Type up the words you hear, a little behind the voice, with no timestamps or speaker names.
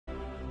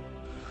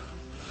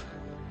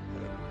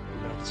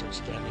Start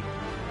scanning.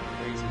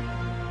 Crazy.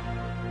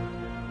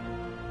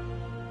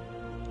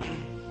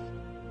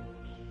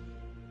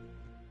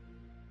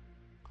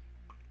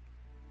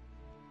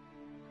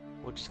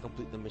 We'll just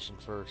complete the mission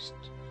first,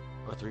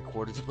 or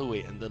 3/4 of the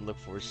way, and then look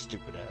for his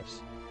stupid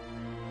ass.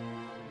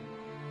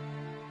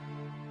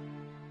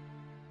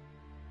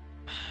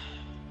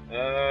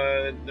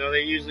 No,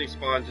 they usually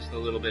spawn just a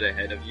little bit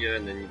ahead of you,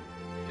 and then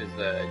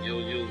because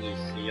you'll usually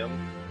see them,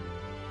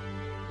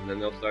 and then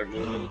they'll start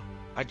moving.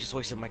 I just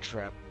wasted my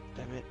trap.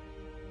 Damn it.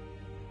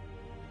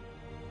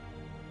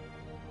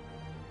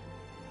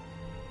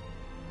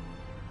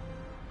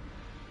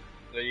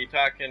 So you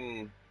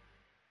talking?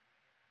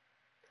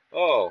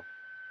 Oh,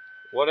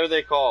 what are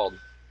they called?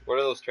 What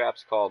are those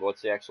traps called?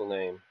 What's the actual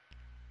name?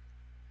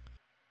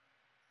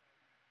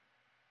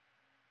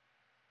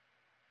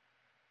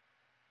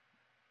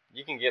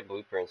 You can get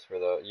blueprints for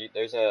those.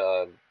 There's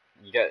a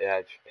you got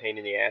a pain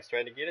in the ass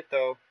trying to get it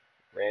though.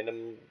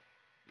 Random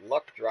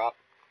luck drop.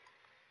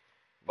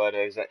 But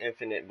there's an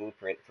infinite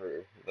blueprint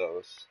for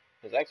those.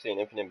 There's actually an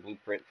infinite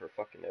blueprint for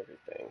fucking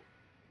everything.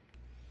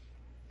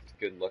 It's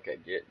good luck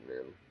at getting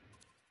them.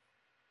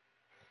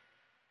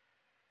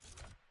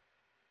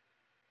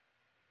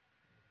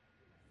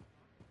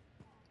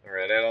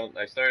 Alright,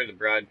 I started a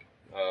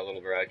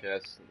little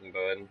broadcast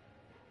button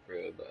for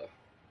the,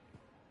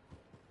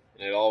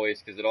 and it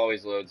always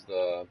loads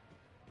the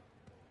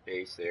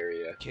base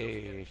area.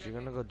 Okay, if you're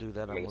gonna go do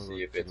that, I'm gonna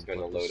see if it's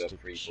gonna load up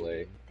free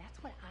play.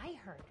 That's what I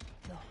heard.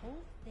 The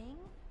whole thing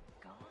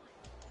gone.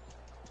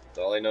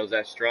 So all I know is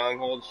that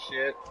stronghold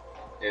shit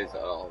is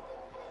a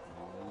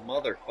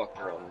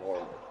motherfucker on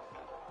normal.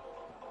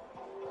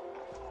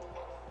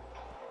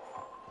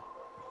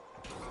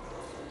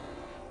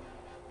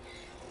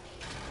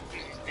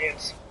 Damn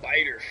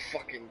spider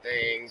fucking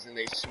things, and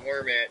they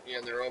swarm at you,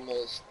 and they're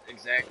almost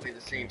exactly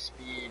the same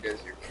speed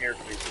as your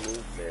character's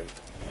movement.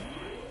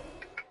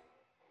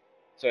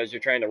 So as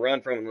you're trying to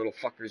run from them, little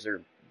fuckers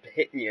are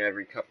hitting you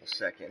every couple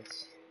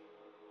seconds.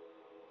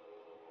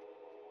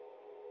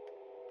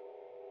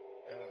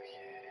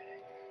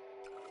 Okay.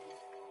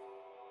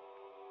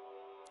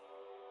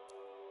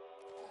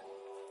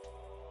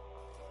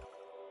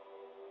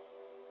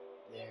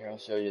 Here, I'll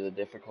show you the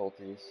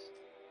difficulties.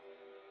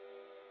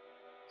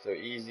 So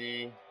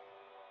easy,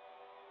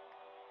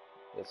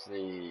 let's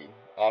see,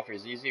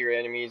 offers easier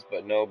enemies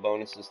but no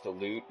bonuses to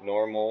loot.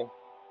 Normal,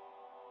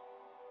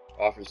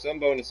 offers some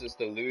bonuses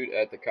to loot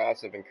at the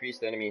cost of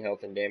increased enemy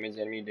health and damage.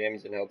 Enemy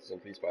damage and health is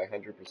increased by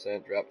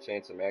 100%. Drop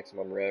chance of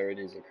maximum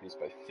rarity is increased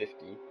by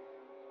 50.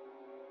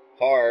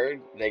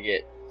 Hard, they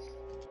get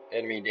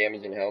enemy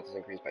damage and health is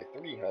increased by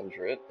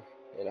 300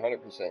 and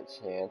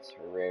 100% chance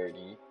for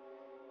rarity.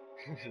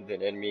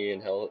 Then enemy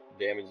and health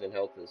damage and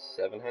health is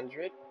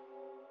 700.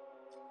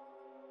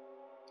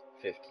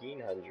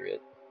 1500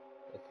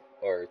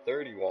 or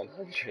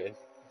 3100.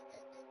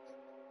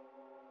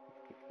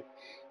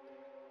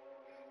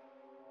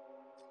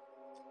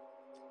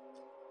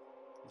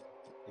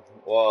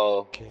 Well,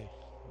 okay,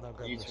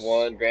 each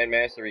one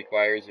Grandmaster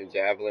requires your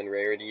javelin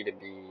rarity to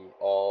be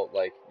all,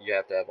 like, you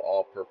have to have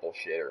all purple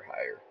shit or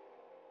higher.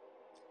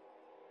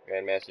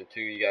 Grandmaster 2,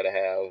 you gotta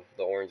have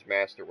the orange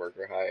masterwork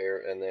or higher,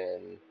 and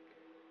then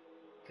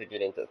to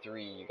get into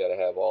 3, you gotta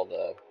have all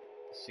the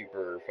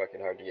super fucking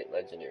hard to get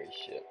legendary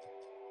shit.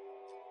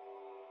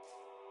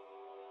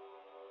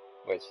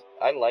 Which,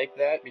 I like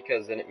that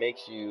because then it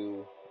makes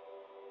you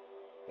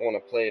want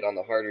to play it on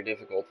the harder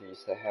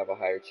difficulties to have a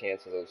higher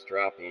chance of those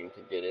dropping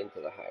to get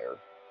into the higher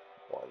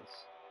ones.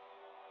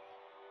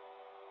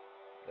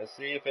 Let's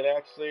see if it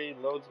actually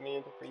loads me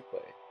into free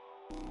play.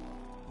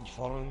 You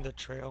following the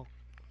trail?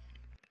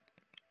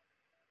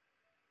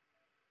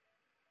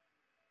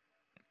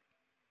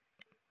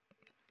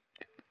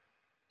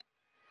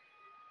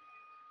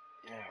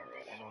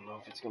 Alright, I don't know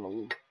if it's gonna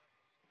load.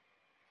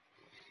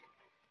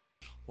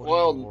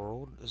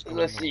 Well,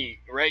 let's see.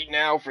 Right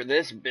now for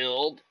this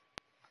build,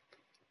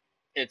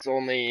 it's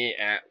only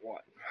at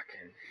what?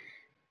 Fucking.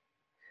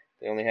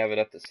 They only have it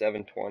up to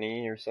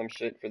 720 or some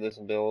shit for this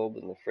build,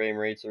 and the frame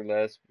rates are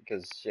less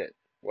because shit.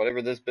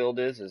 Whatever this build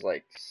is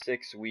like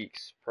 6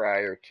 weeks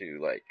prior to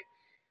like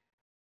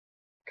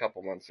a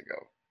couple months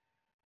ago.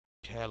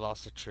 Okay, I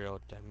lost the trail,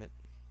 damn it.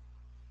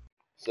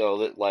 So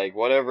that like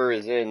whatever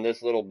is in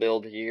this little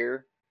build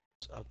here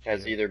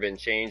has either been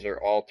changed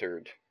or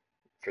altered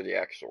for the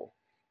actual.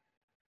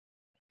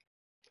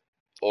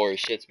 Or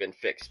shit's been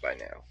fixed by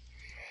now.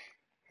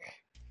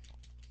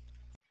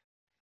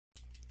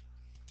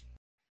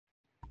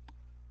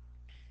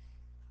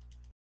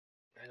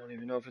 I don't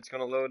even know if it's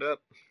gonna load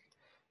up.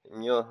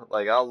 And you'll,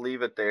 like, I'll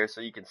leave it there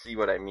so you can see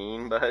what I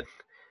mean, but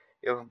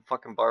you'll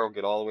fucking Barrel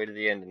get all the way to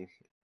the end and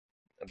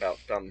about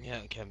thumb.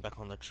 Yeah, okay, I'm back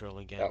on the trail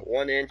again. About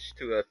 1 inch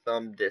to a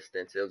thumb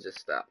distance, it'll just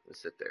stop and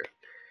sit there.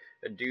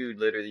 A dude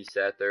literally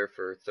sat there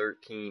for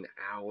 13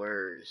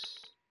 hours.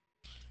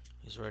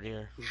 He's right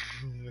here.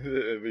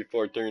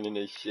 Before turning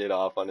his shit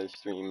off on his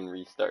stream and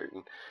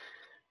restarting.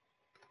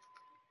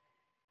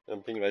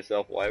 I'm thinking to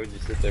myself, why would you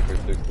sit there for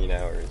 13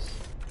 hours?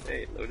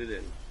 Hey, load it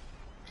in.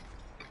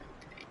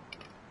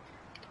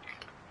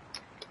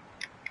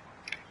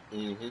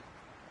 Mm-hmm.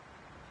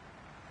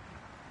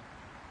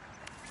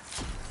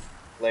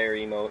 Flare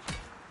emote.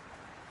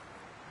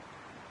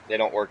 They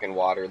don't work in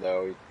water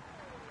though.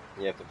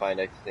 You have to find,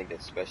 I think,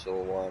 a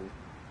special one.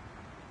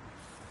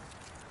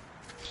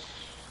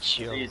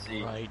 Chill, It's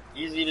easy. right?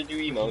 Easy to do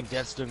emotes.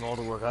 That's doing all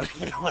the work. I don't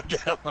even know what the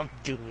hell I'm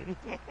doing.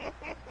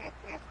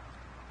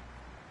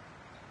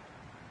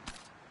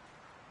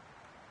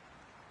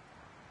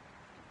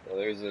 Well,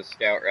 there's a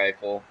scout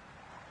rifle.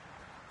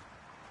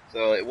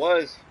 So it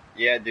was,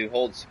 you had to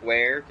hold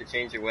square to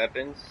change your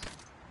weapons.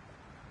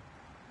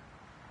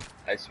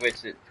 I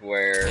switched it to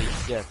where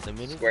Yeah, the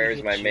minute square you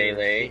is my hit your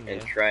melee thing,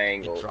 and yeah,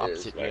 triangle it drops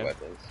is it, my yeah.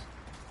 weapons.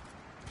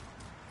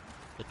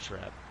 The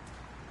trap.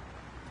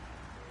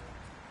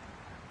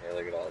 Yeah,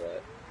 look at all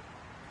that.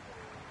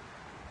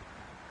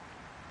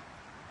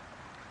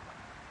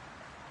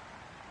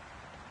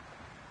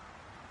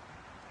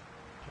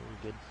 Very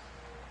good.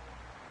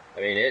 I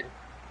mean,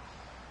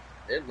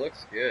 it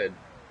looks good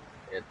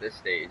at this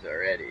stage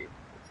already.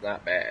 It's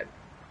not bad.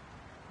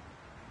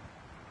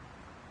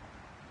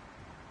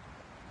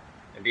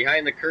 And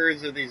behind the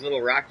curves of these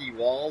little rocky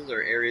walls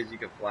are areas you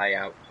can fly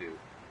out to.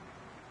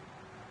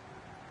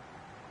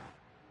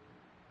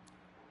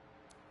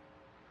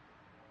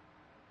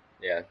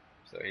 Yeah,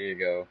 so here you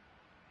go.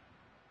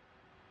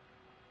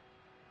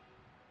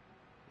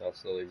 I'll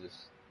slowly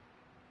just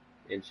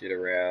inch it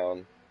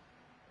around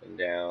and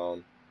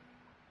down.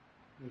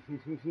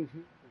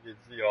 You can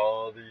see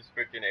all these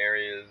freaking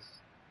areas,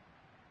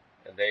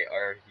 and they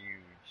are huge.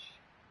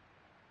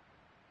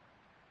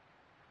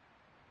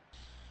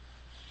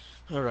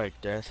 Alright,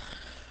 Dad.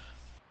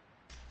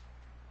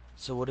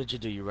 So what did you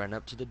do? You ran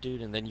up to the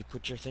dude and then you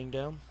put your thing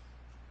down?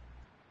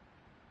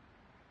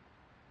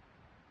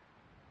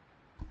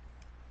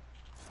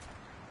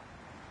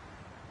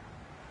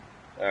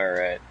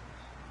 Alright.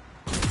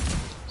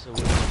 So what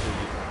did you do?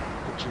 You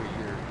put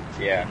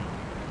your Yeah.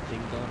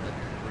 thing down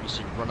and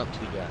you run up to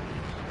the guy.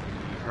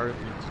 You hurry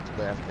to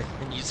the left and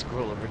then you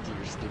scroll over to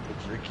your stupid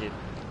freaking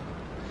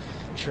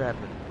trap.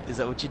 Is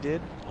that what you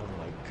did? Oh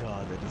my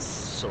god, that is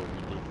so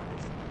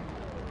ridiculous.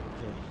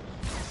 Okay.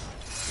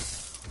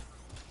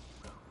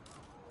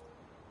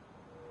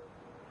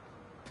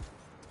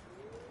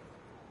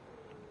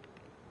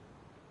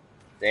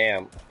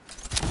 Damn.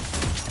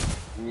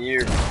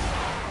 Your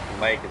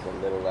mic is a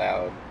little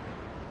loud.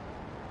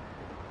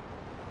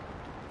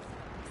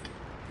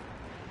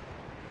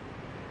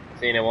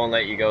 See, it won't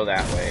let you go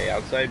that way.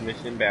 Outside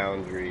mission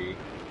boundary.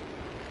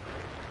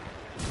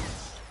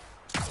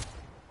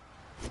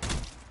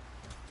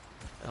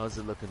 How's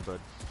it looking, bud?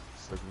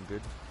 It's looking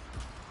good.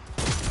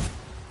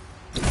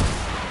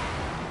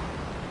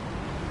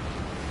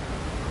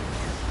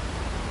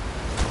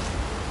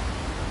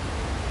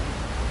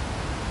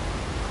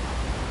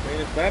 I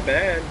mean, it's not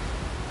bad.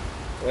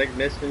 I like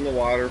missing the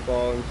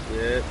waterfall and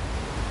shit.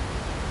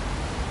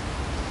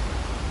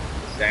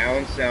 The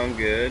sounds sound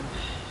good.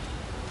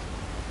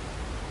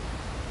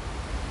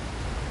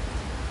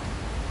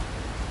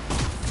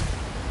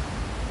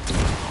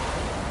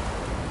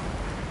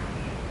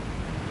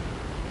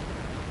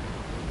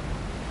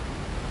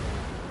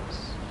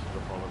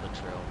 You'll follow the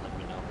trail, let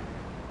me know.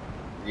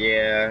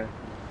 Yeah.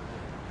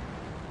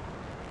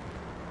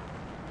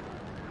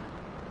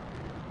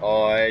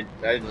 Oh, I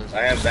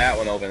have that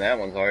one open. That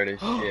one's hard as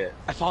shit.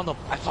 I found him!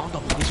 I found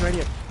him! He's right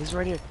here! He's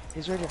right here!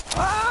 He's right here!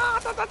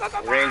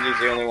 The Ranger's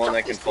the only one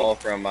that can fall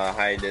from a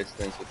high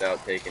distance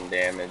without taking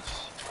damage.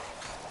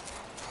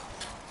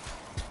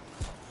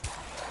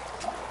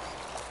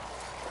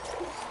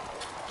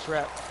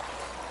 Trap.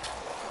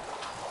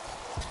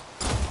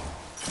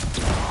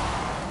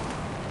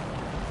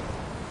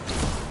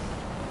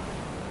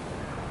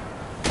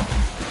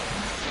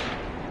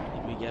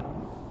 Did we get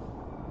him?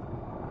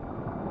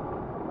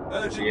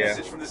 Urgent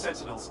message from the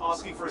Sentinels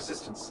asking for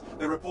assistance.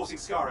 They're reporting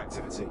SCAR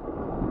activity.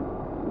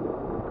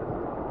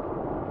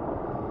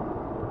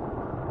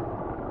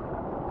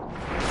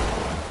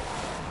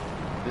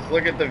 Just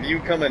look at the view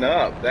coming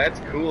up. That's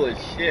cool as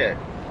shit.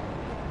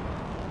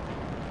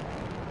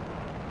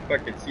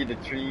 Fucking see the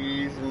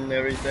trees and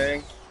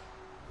everything.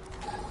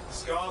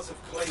 SCARs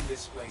have claimed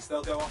this place.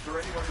 They'll go after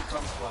anyone who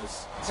comes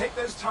close. Take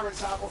those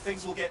turrets out or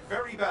things will get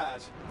very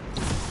bad.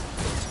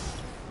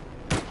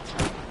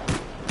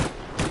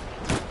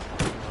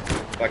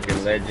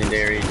 Fucking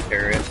legendary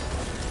turret.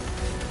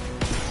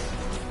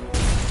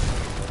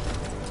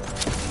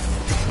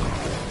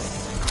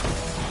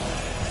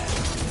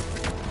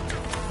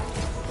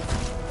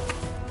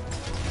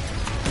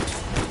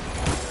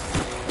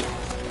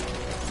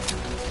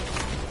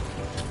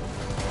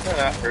 No,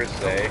 not per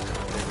se.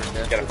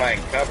 Just gotta find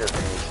cover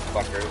from these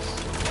fuckers.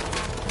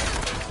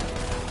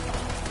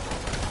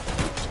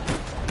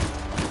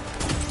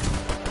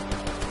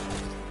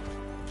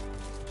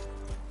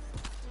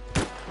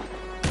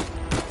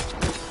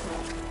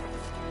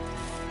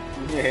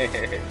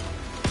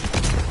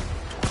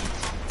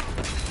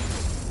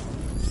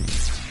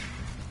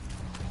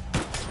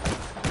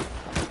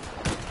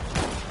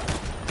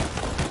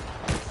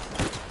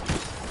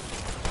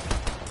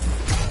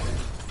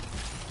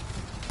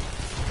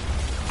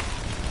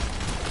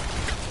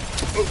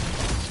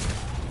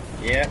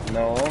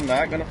 No, I'm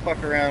not gonna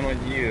fuck around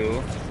with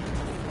you.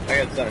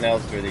 I got something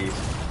else for these.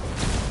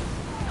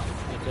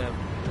 And,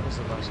 what was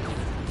the last one?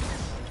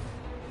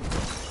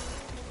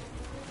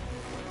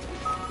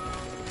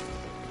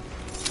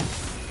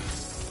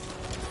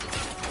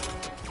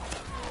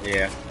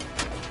 Yeah.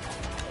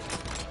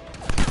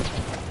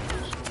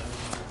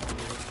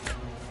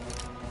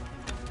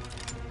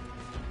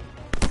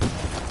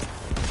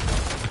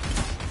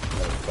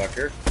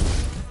 Motherfucker.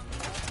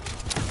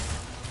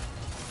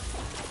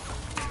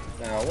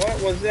 Now,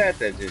 what was that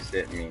just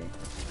hit me?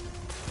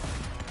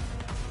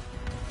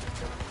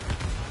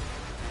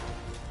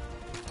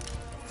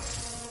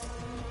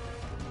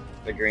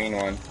 The green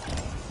one.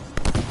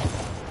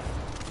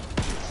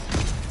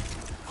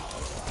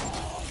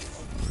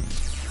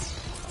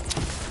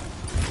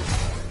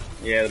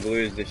 Yeah, the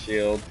blue is the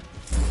shield.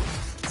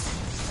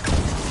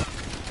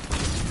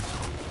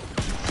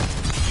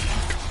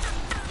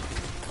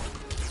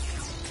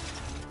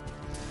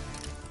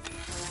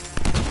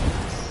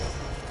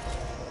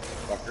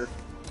 Fucker.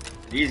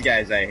 These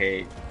guys I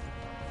hate.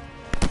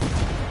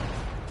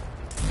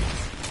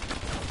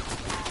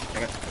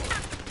 Damn it.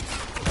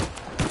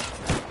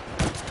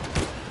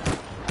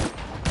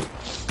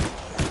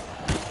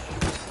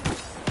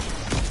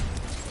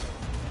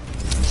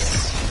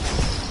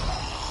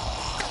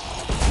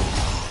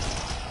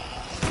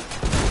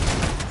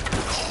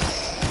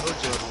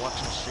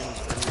 Watching streams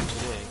earlier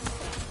today.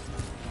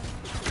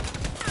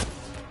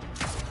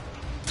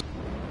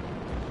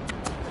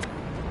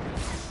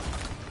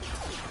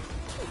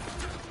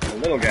 The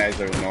little guys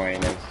are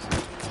annoying as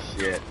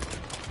shit.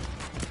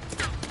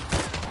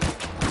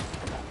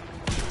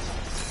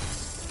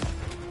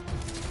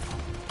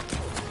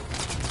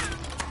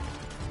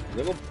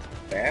 Little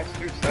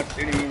bastard, stop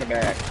shooting me in the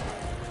back.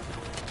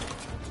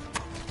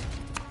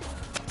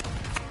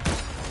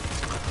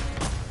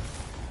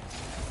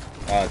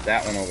 Oh, it's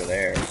that one over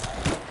there.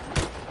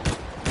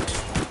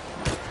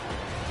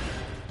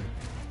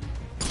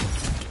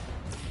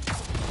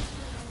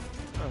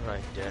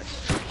 Alright, Dad.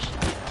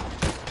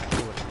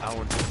 What, an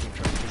hour and 15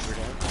 trying to figure it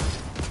out?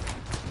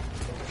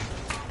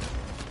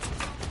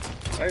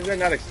 Why is that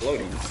not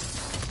exploding?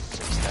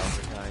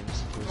 6,000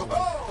 times.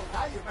 Oh,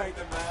 now you've made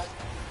them mad.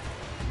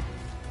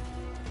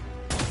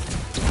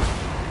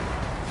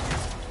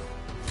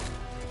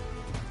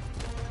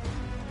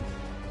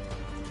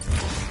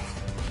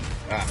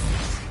 Ah.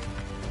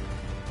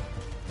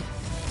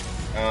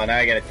 Oh, now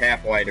I gotta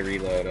tap Y to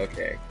reload.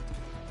 Okay.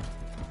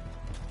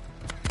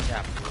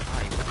 Tap Y. What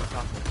are you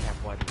talking about? Tap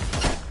Y.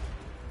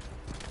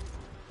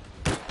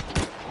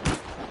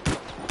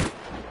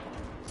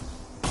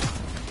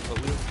 But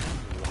we don't.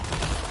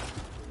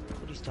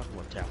 What are you talking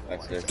about? Tap Y.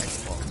 That's this.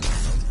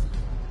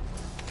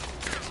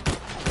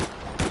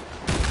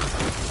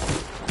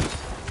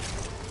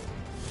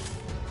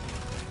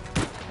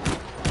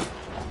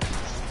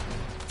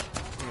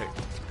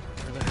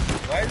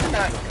 Why is it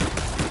not?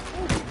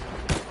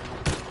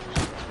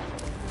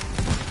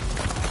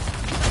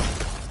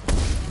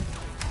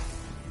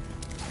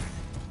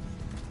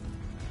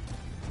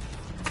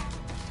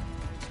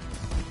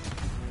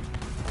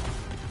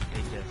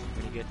 Hey, Jeff,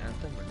 can you get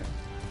anthem or no?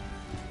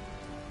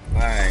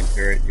 Fine,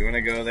 Kurt. You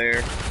wanna go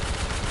there?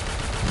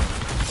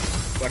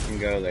 Fucking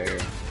go there.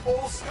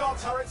 All Scar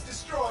turrets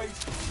destroyed.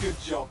 Good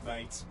job,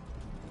 mate.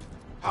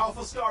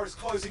 Powerful Star is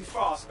closing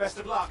fast. Best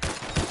of luck.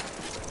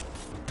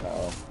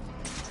 Uh-oh.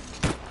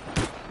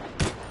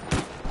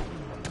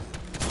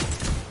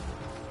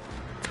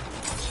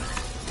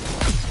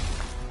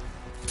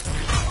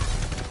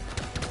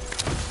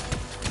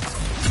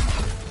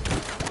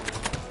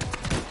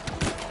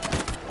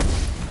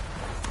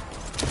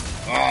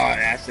 Oh,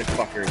 acid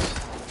fuckers.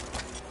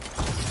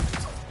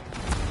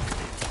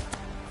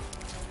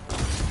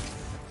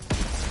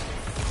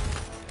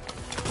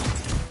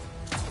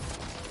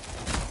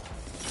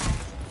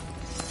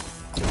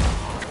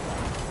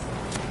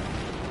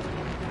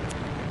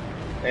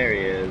 There he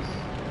is.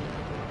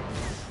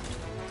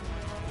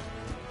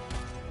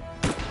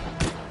 How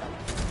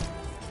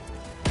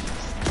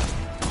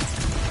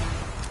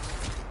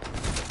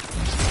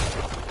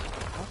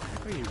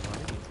are you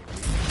running?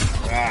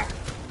 Ah.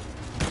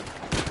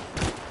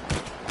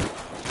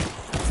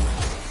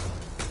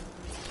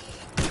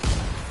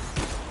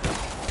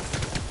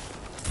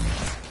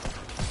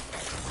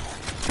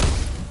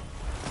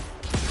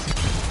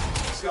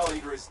 Scar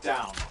Leader is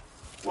down.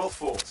 Well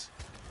fought.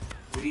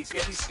 We need to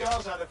get these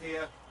scars out of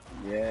here.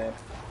 Yeah.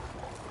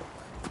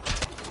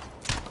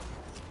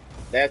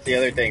 That's the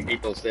other thing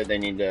people said they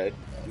need to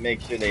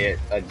make sure they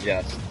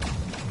adjust.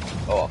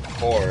 Oh, of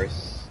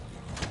course.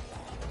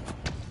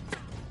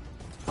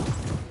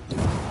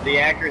 The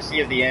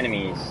accuracy of the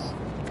enemies.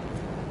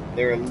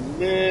 They're a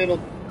little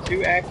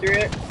too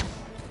accurate.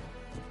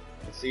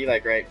 See,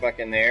 like right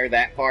fucking there,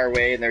 that far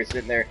away, and they're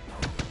sitting there.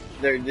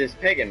 They're just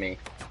pegging me.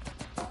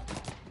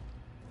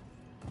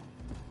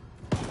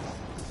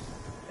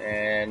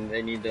 And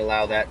they need to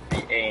allow that to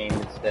be aimed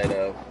instead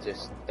of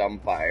just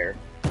dumbfire.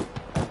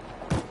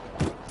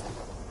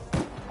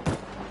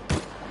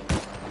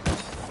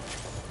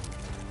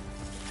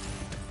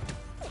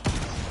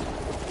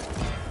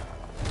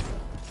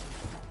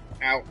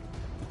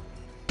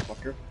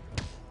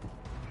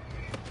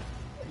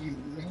 You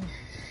little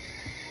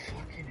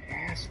fucking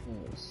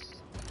assholes.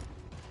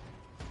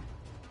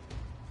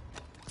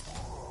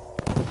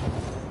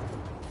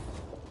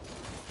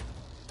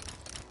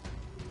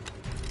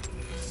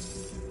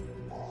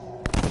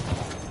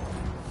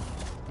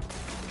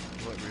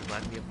 What,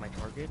 remind me of my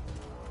target?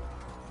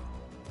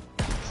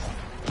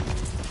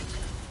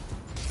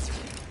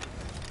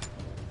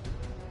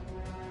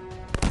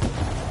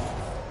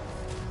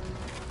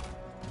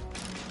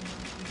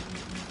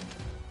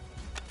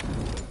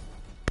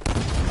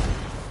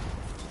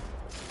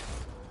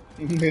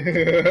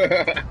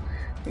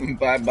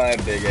 Bye bye,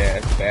 big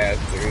ass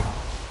bastard.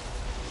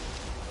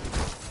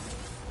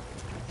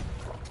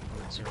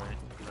 That's alright.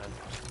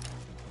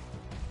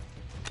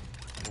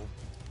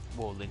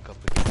 We'll link up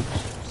again.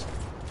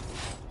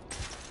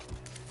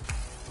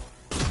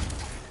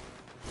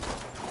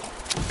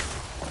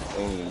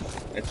 Boom.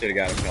 That should have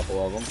got a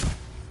couple of them.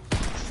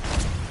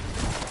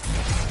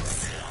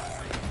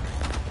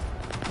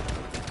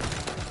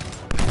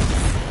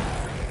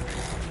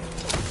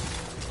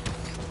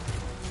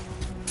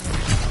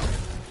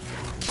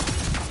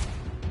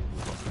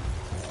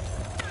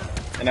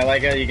 And I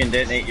like how you can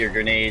detonate your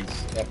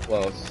grenades up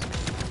close.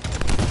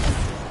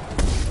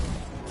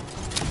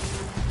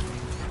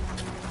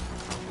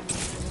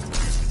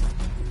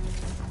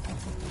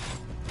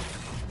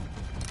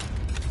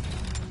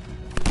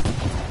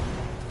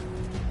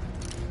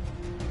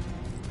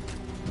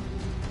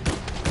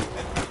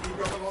 You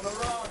got them on the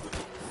run.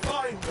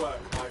 Fine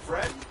work, my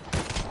friend.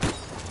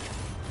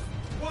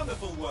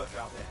 Wonderful work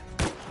out there.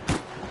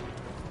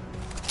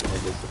 They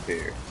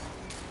disappear.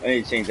 I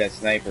need to change that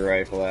sniper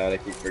rifle out. I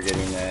keep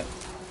forgetting that.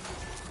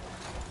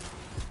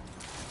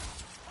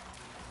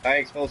 High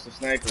explosive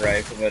sniper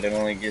rifle, but it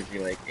only gives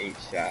you like 8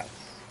 shots.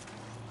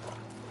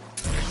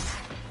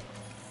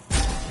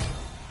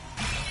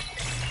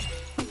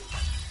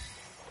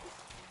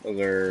 Those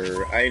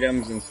are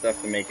items and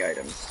stuff to make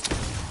items.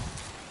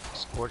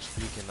 Scorched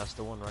Beacon, that's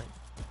the one, right?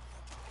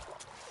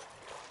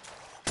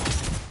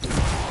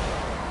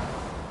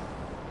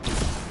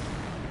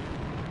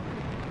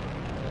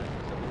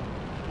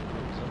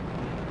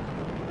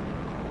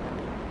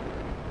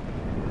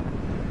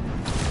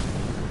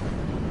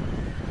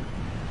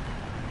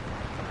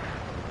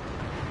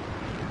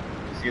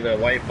 See the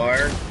white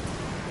bar?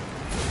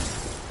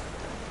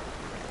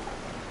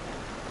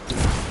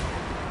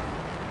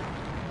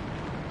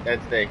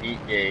 That's the heat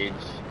gauge.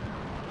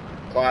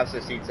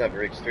 Colossus heats up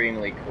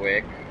extremely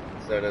quick,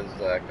 so does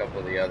a couple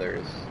of the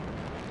others.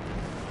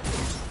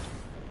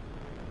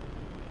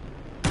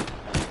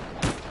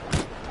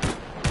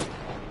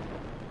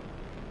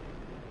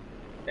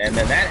 And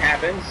then that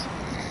happens.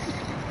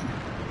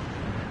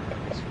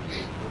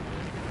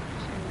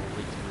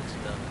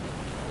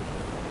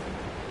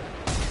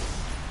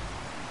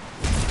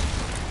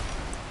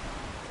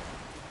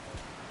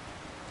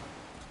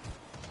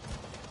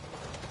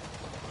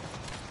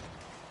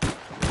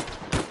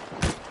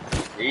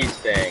 These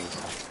things.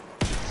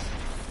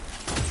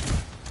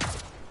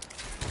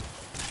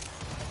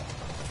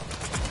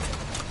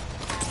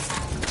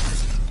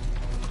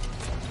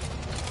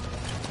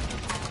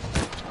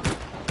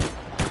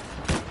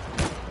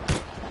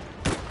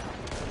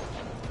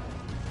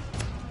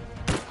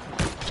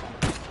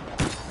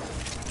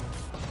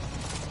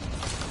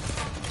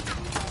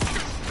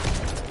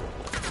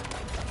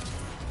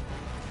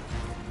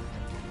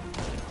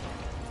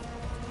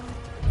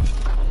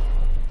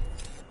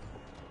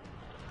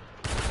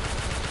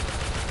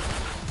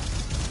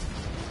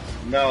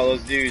 No,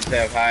 those dudes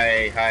have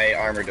high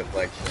armor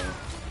deflection.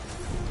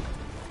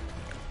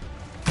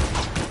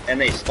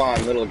 And they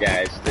spawn little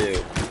guys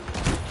too.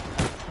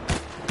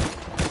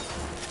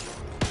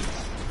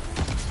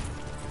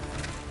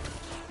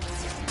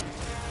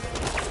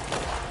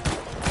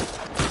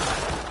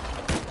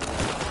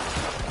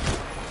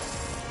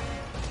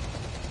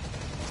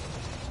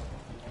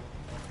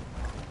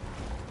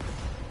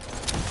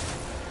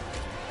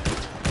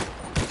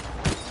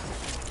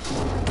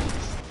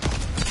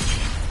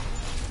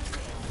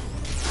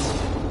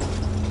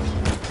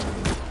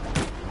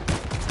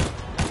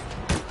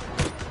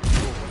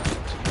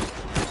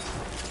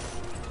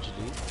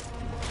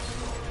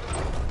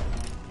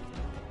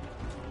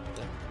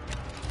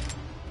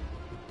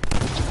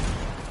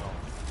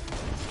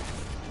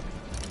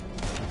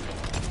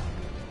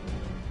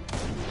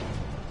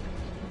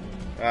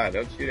 Ah,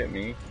 don't shoot at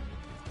me.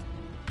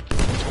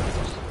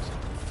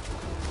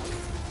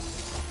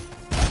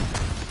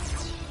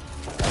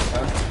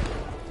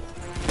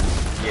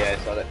 Yeah, I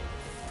saw that.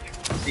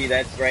 See,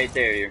 that's right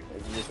there. You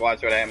just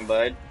watch what happened,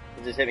 bud.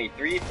 It just hit me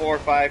 3, 4,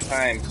 5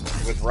 times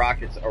with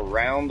rockets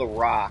around the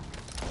rock,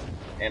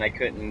 and I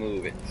couldn't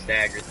move. It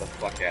staggered the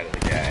fuck out of the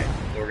guy.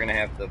 So we're gonna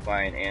have to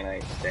find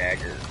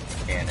anti-stagger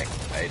mechanic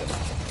items.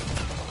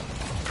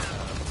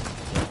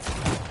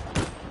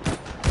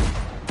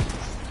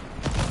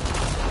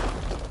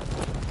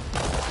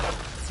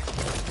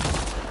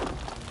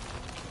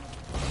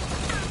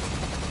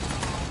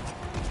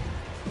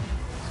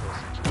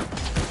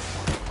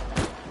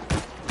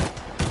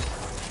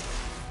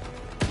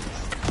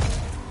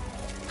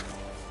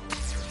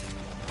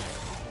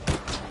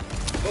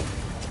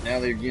 Now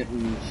they're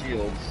getting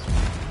shields.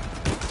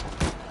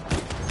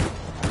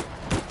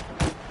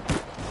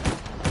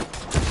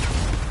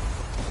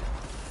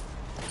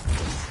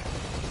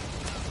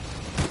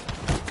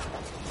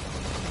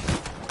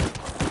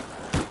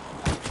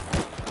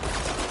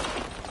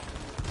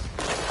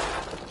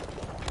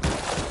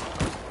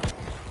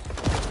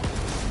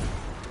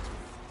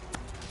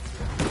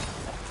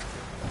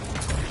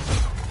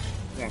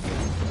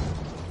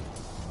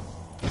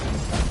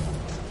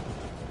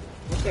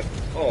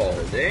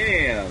 Oh,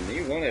 damn,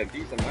 you wanted a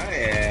piece of my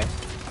ass.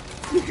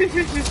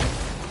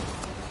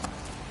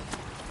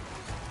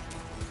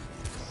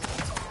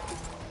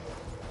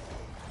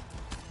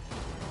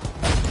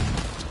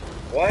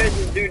 Why is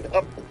this dude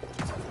up?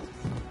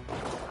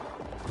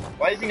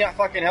 Why is he not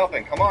fucking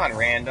helping? Come on,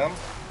 random.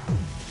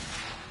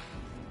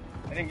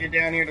 I didn't get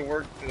down here to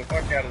work the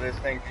fuck out of this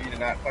thing for you to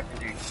not fucking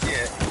do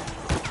shit.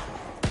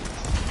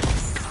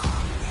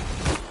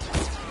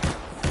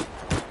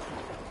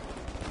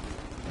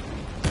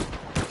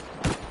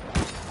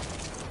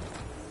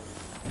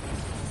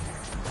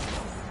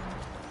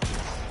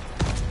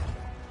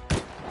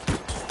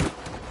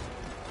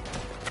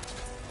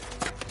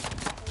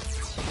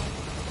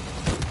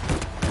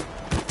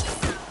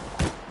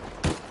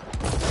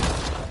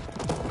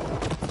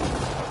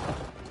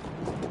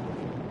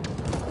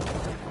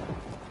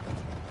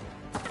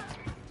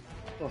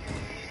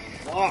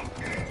 Fuck.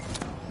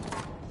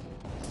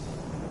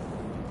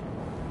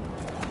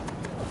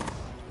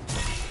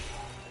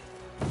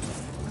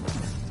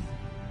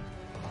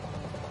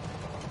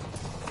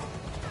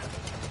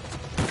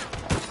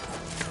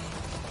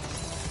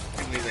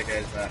 I believe that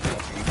guy's not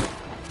helping.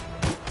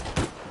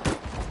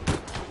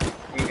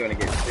 He's gonna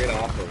get shit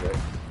off of it.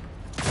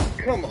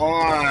 Come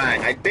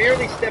on! I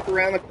barely step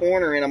around the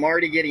corner and I'm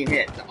already getting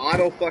hit. The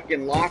auto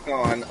fucking lock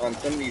on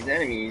some of these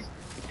enemies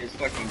is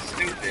fucking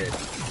stupid.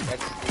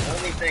 That's the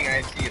only thing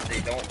I see if they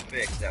don't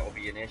fix that will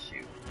be an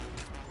issue.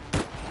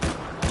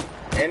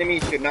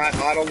 Enemies should not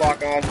auto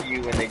lock onto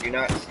you when they do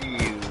not see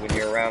you when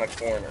you're around a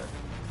corner.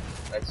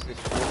 That's just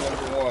rule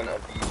number one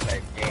of these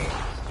type games.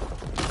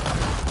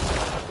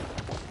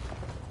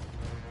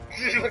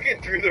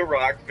 Looking through the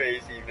rock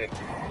face even.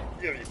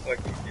 You gotta be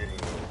fucking kidding me.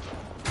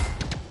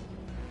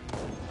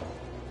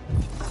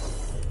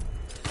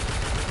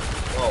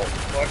 Oh,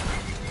 fuck you,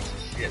 you piece of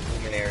shit,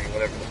 luminary,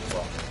 whatever the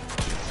fuck.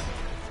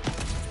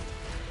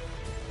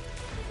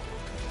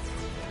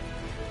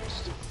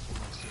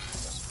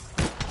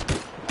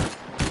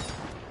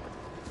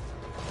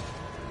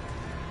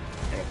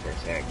 And of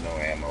course I have no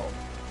ammo.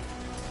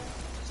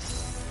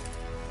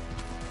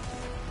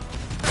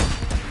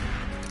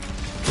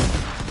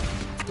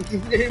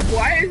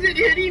 Why is it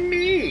hitting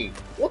me?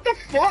 What the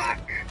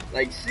fuck?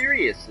 Like,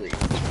 seriously.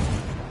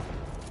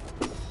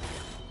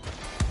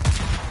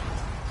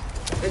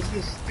 That's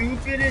the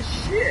stupidest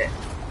shit.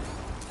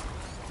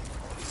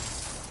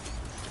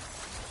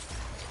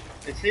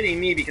 It's hitting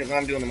me because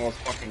I'm doing the most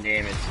fucking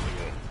damage to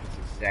it. That's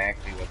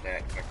exactly what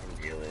that fucking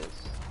deal is.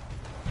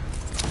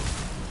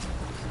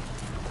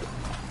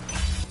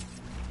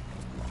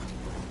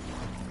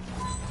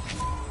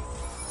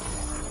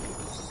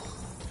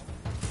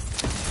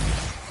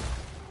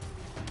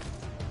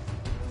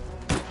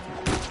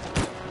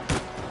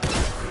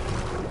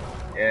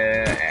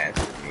 Yeah,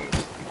 answer me.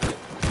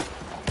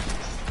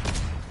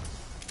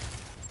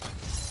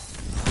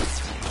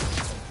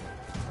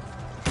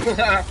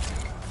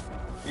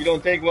 You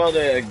don't take well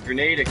to a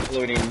grenade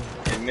exploding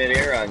in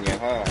midair on you,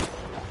 huh?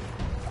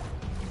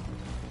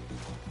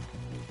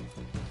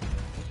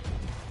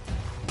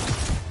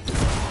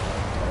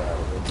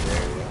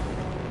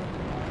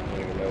 I don't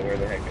even know where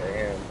the heck I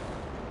am.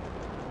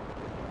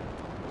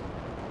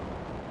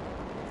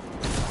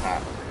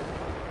 Ah.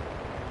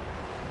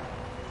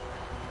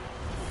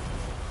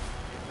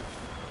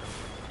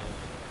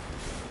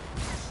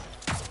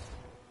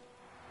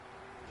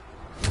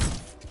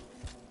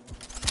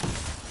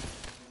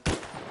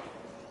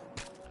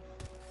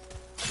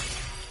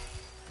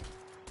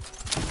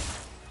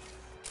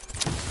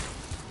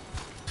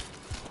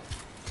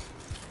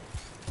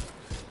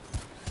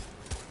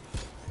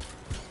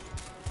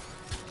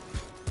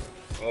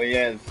 Oh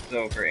yeah,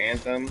 so for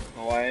Anthem,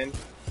 Hawaiian,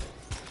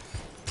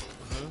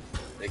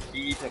 the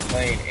key to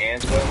playing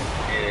Anthem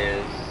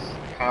is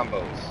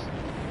combos.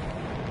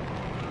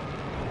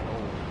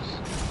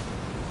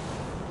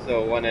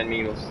 So one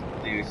enemy will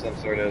do some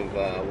sort of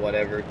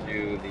whatever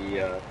to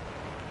the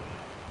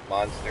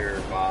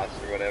monster boss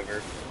or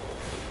whatever.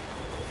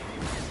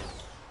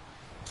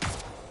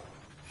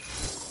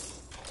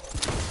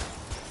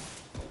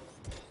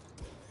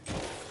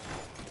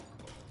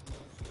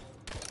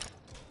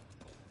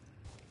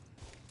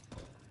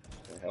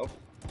 Help.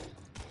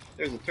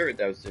 There's a turret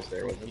that was just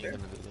there, wasn't there?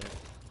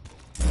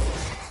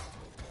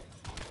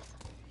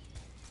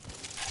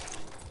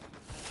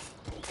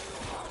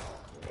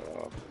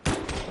 Oh.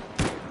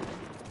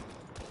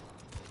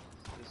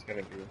 It's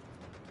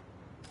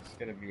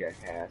gonna be a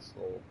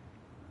hassle.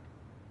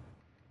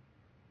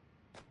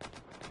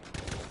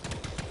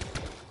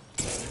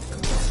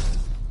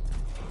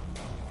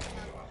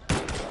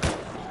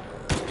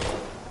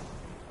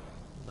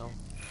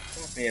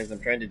 me as I'm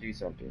trying to do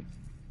something.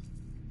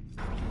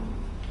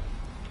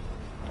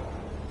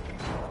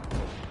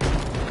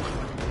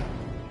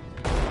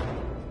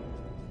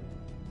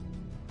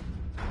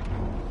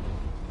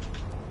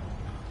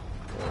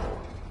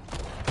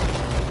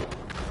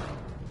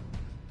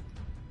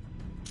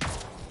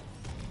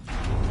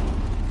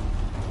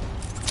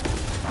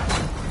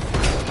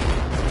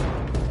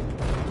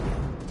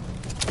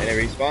 And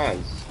it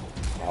respawns.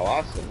 How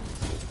awesome.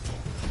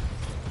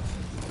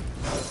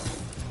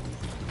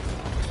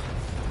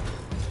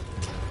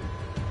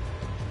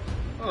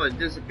 Oh, it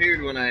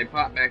disappeared when I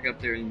popped back up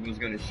there and was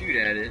going to shoot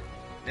at it,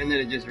 and then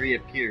it just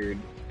reappeared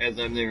as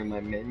I'm there in my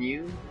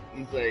menu.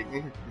 It's like,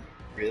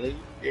 really,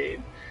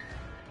 game?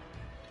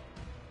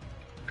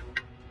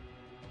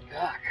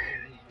 God,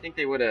 I think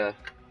they would have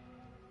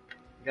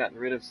gotten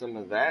rid of some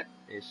of that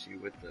issue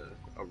with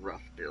a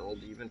rough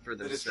build, even for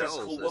The distress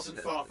themselves. call wasn't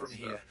far from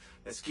here.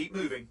 Let's keep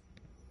moving.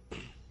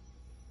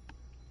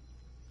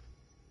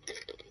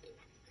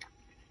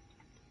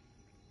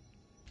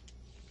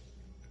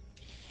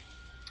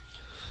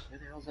 Where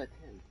the hell's that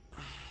tin?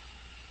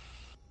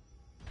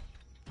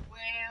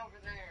 Way over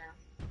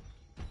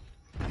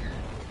there.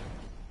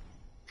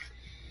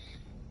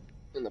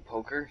 In the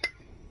poker?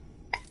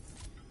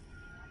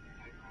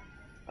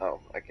 Oh,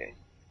 okay.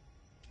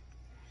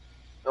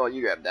 Oh,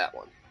 you grabbed that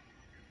one.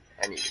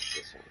 I needed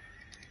this one.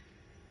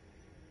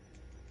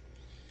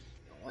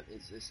 What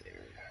is this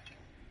area?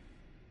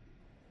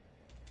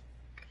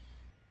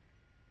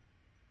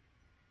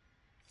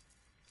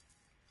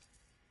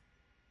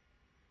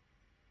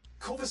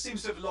 Corvus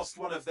seems to have lost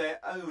one of their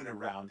own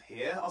around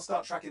here. I'll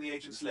start tracking the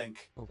agent's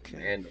link. Okay.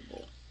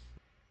 Mandible.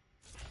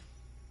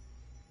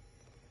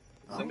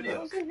 Oh, Somebody look.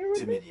 else in here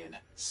with me? Dominion.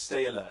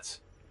 Stay alert.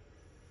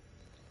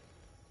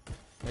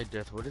 Hey,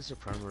 Death, what is your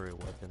primary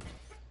weapon?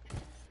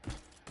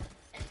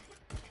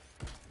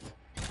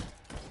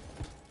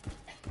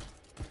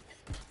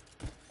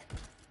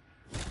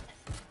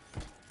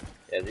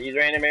 Yeah, these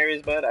random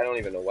areas, bud. I don't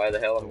even know why the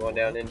hell I'm going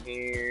down in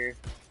here.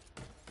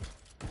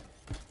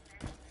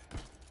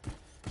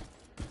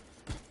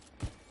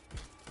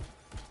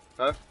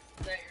 Huh?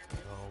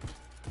 Oh.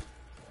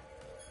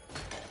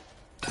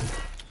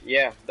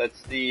 Yeah,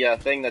 that's the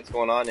thing that's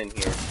going on in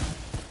here.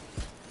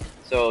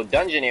 So,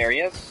 dungeon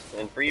areas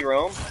and free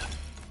roam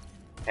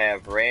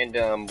have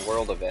random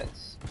world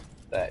events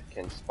that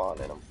can spawn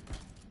in them.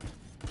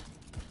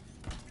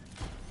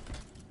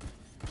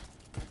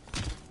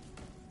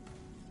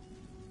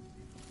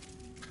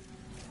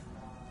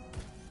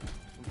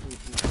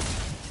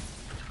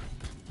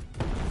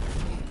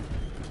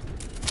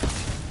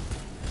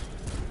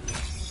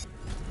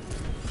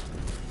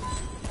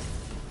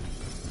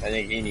 I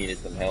think he needed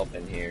some help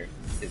in here.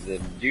 Is the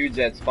dudes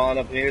that spawn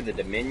up here, the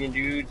Dominion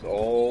dudes,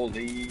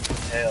 holy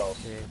hell.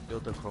 Okay,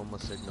 build a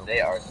chroma signal. They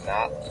are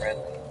not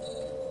friendly.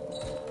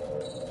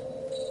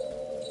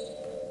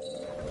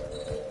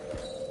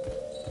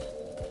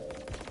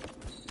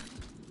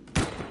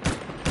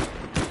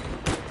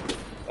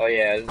 Oh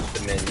yeah, this is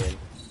Dominion.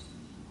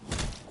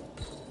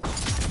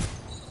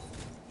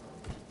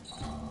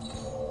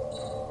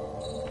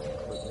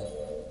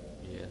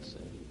 Yes.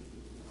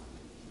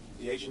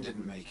 The agent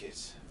didn't make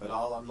it, but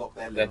I'll unlock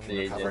their That's link and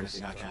the recover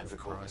agent. anything I can for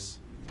Corvus.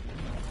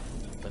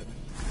 But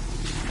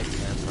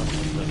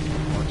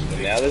So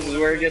now this is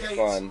where it gets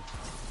fun.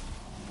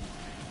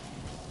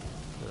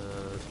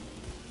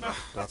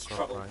 That's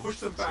trouble. Push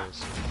them back.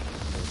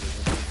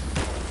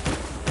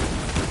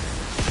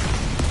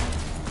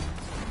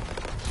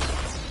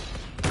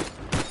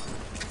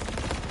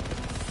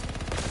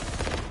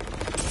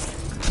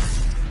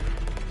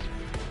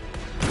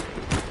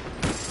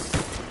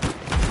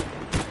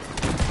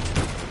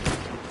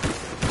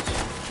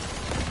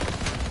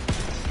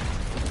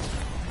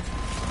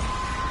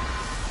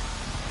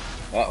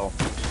 Uh-oh.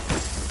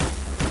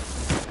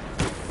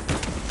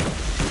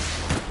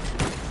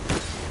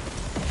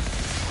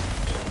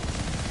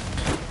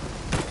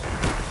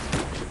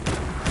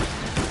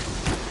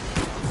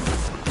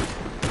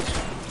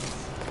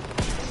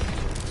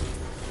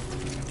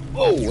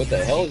 Whoa, what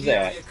the hell is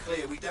that?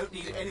 Clear. We don't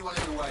need anyone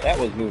in the way. That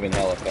was moving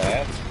hella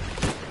fast.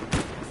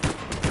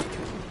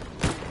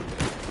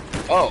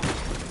 Oh.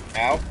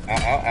 Ow, ow,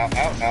 ow, ow,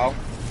 ow, ow.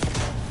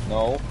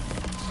 No.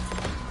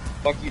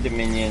 Fuck you,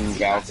 Dominion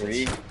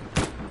Valkyrie.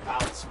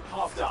 About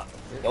half done.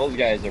 Those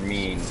guys are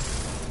mean.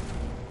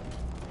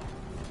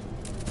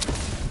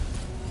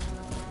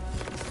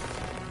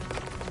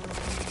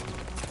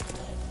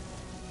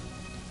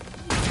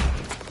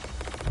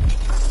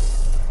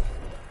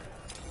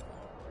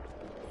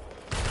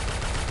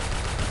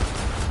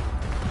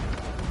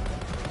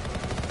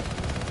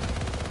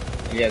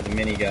 He has a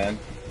minigun.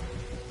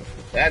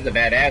 That's a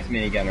badass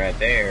minigun right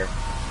there.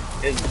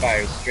 His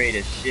fires straight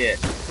as shit.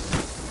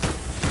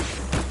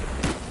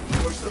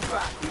 Push them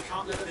back. We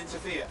can't let them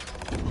interfere.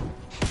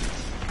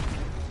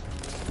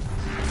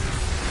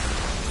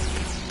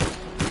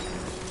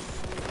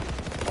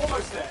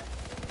 Almost there.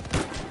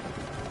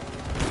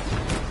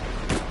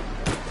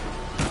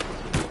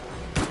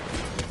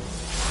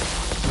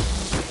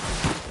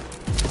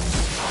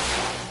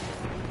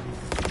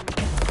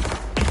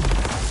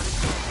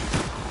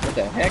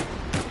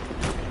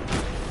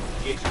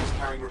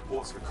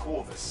 for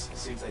Corvus.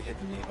 Seems they're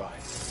hidden nearby.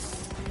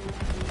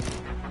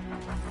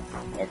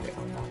 Okay.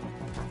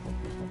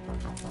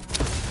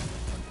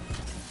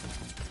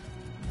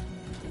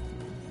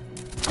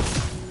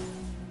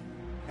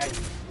 Hey,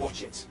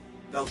 watch it.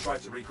 They'll try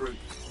to regroup.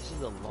 This is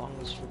the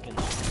longest freaking.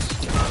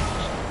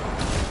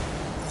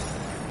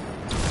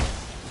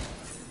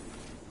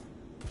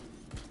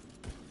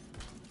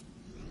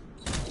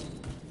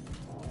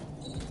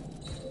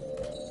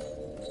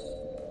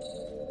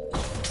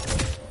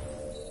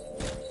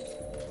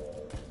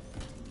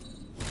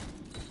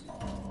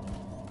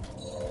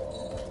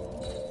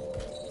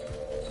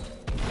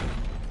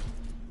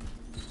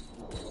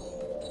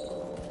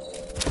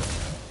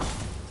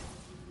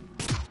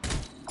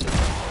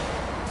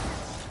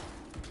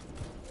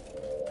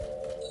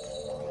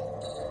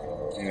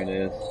 Here it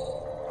is.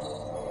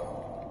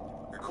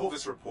 The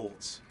Corvus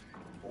reports.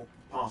 Or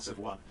part of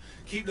one.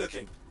 Keep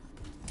looking.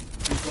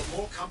 We've got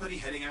more company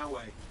heading our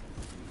way.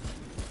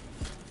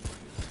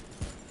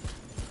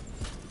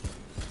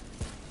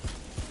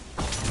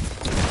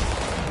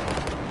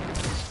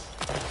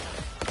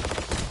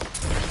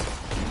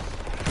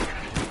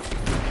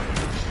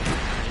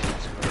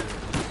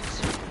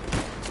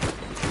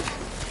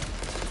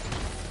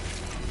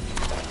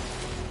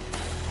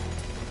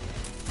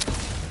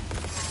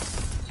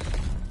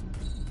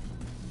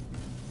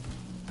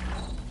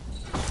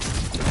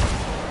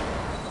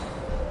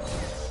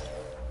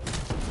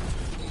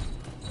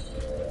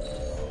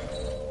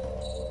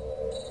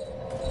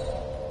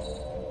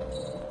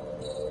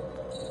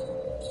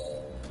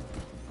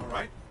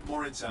 Alright,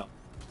 more intel.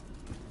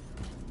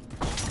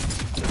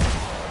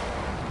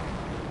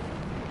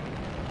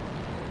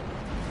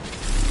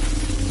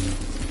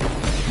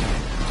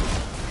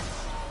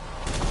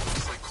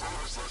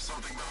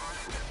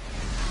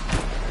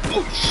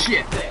 Oh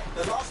shit! There,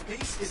 the last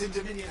piece is in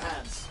Dominion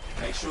hands.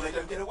 Make sure they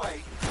don't get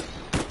away.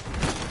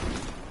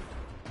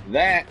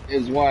 That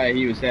is why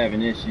he was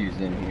having issues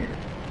in here.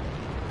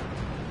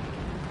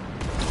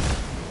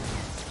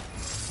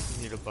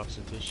 You need a box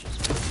of tissues.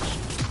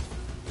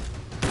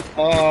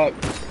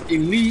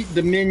 Elite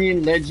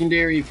Dominion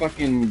legendary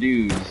fucking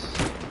dudes.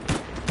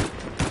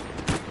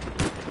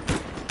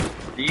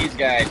 These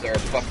guys are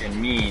fucking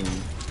mean.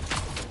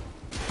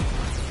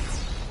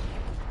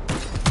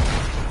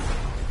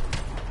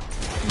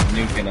 He's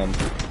nuking them.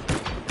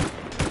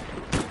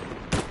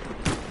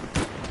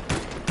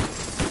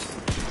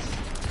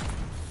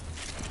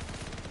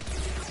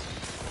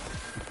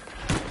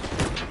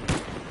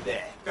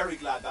 There, very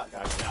glad that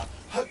guy's down.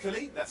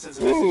 Hopefully, that sends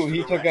a message Ooh, to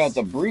he the took rest.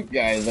 out the brute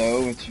guy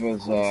though, which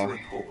was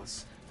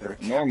Reports. There are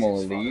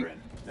normal captains elite.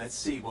 firing. Let's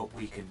see what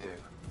we can do.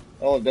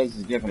 all it does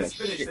is give him a Let's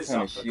finish shit this ton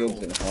up of for shields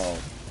Cole. and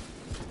health.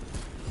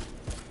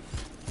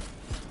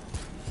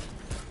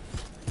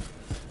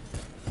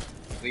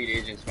 Fleet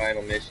agent's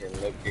final mission: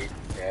 locate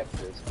the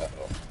captives.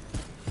 Uh-oh.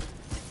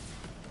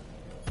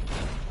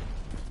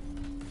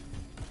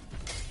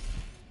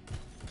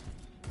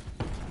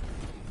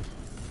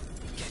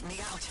 Get me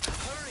out!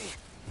 Hurry!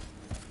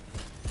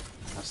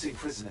 I've seen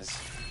prisoners.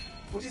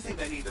 What do you think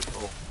they need them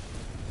for?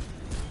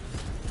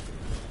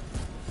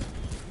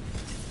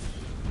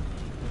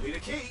 Need a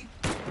key?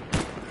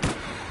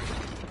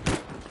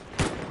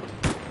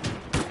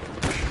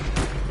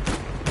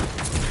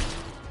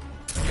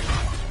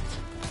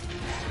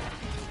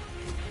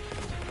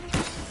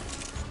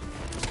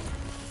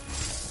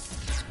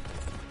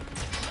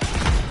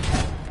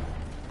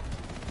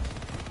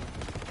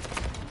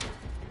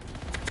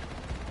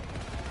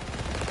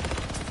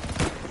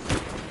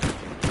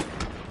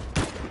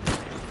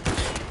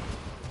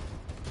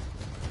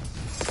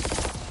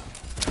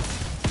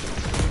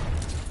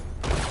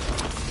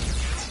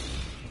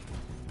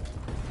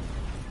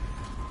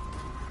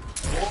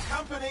 More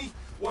company!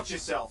 Watch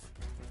yourself.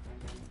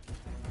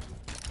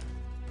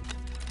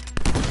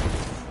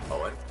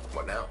 Owen,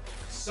 what now?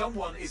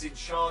 Someone is in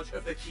charge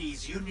of the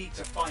keys. You need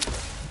to find them.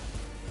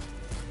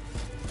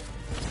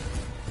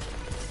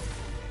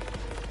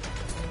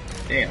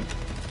 Damn.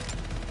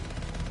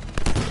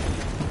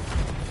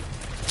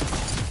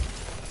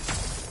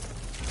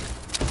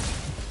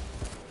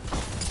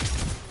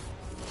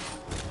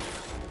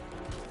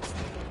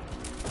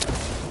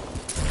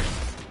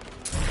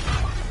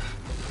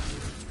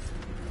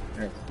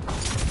 Here.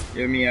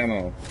 Give me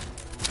ammo.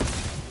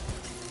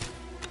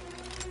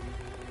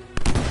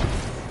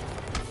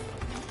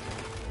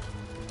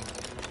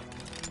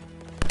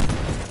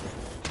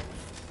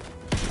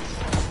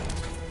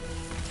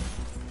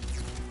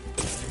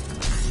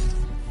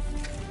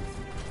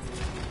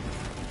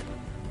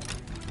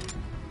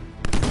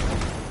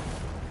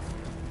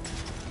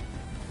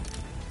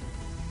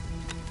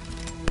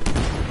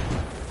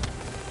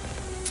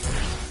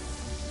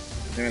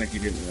 They're gonna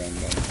keep hitting the wrong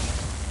button.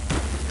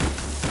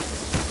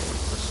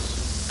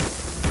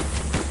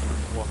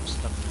 Walk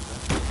stuff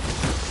like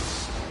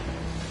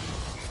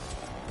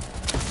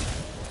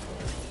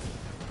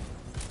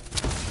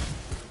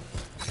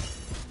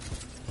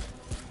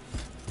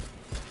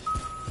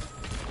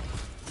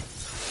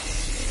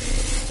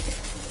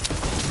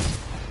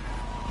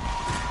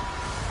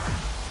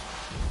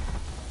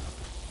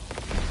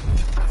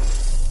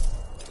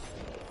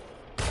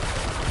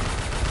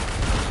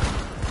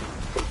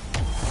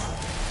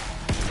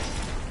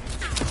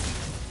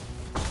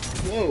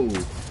Whoa!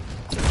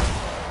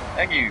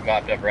 That dude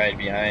popped up right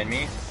behind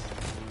me.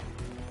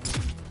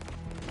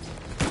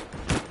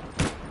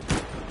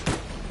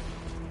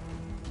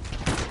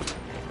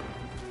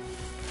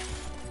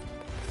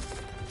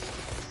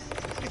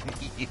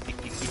 You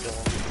don't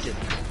want me to kill you.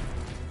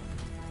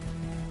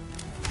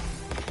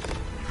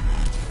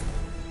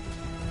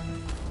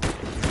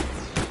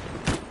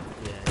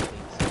 Yeah, I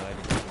think so. I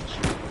didn't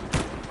shoot.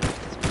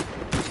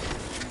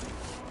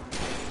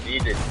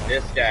 Need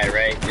this guy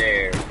right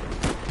there.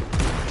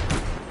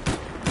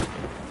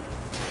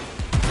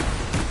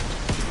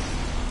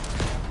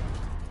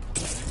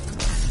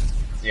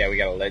 Yeah, we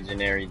got a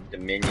legendary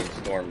Dominion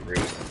Storm Group.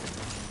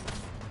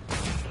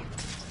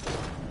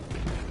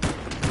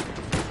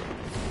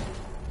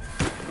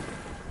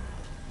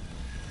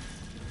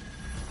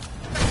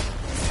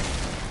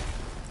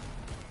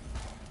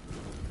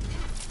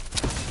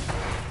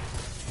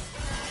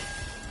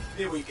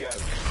 Here we go.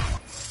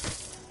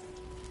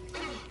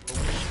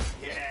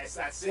 Yes,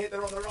 that's it.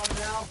 They're on the run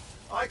now.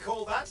 I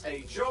call that a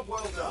job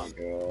well done.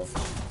 There you go.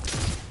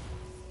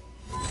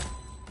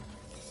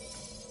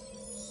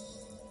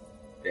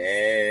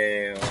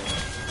 Damn.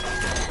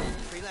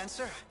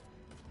 Freelancer?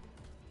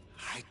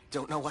 I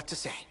don't know what to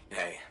say.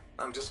 Hey,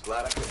 I'm just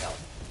glad I could help.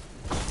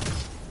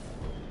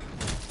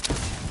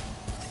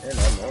 And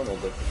I'm normal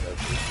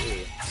difficulty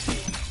too.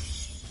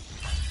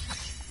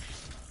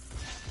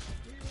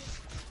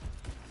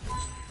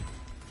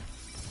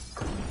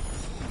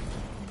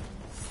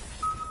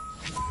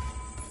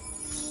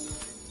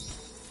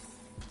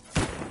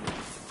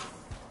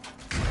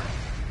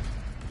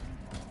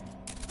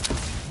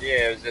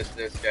 Yeah, it was just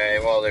this guy.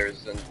 Well, there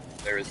was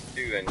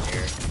two in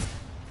here,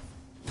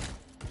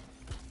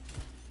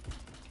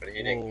 but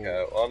he didn't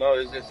go. Oh no,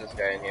 there's just this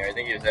guy in here. I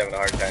think he was having a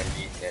hard time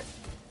beating it.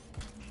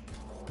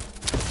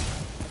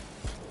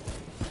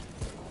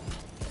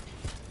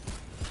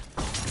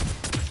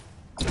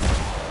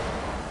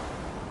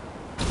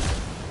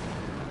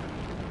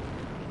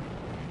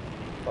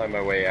 Find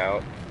my way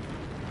out.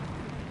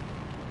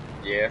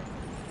 Yeah.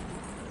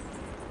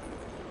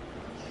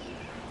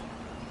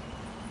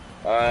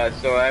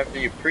 So after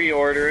you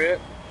pre-order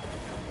it,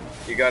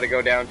 you gotta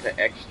go down to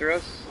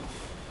extras.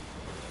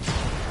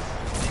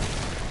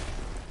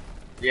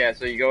 Yeah,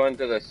 so you go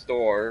into the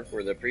store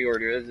where the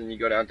pre-order is, and you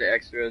go down to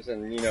extras,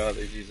 and you know,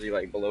 there's usually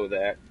like below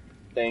that,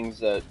 things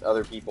that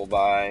other people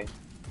buy.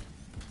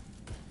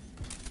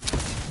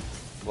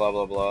 Blah,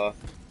 blah, blah.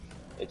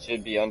 It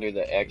should be under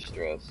the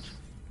extras.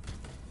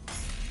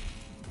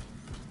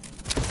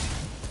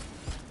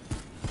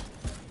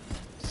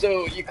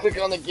 So you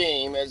click on the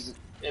game as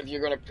if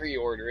you're gonna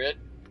pre-order it,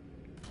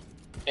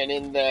 and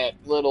in that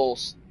little,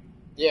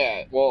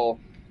 yeah, well,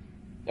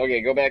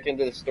 okay, go back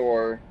into the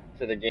store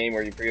to the game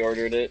where you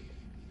pre-ordered it,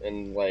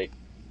 and like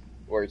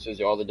where it shows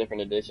you all the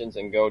different editions,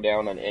 and go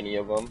down on any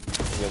of them,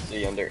 and you'll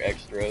see under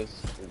extras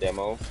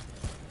demo.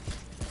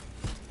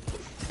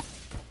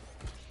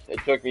 It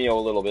took me a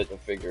little bit to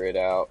figure it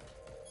out.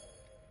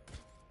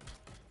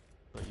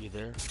 Are you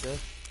there,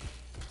 Jeff?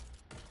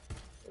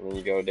 And then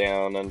you go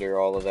down under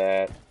all of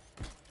that.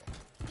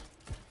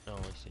 Oh,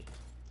 I see.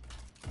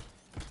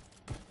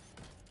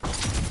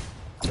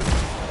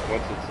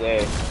 What's it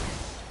say?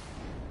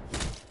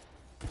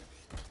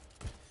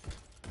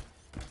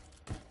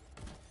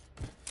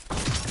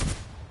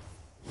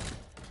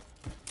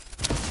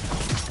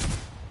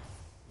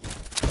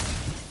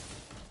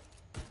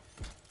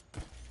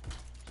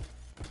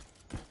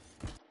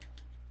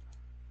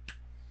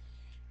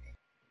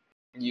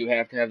 You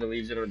have to have the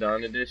Legion of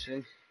Dawn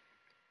edition.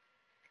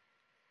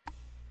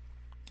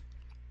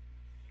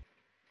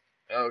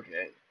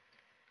 Okay.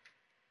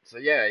 So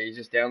yeah, you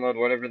just download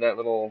whatever that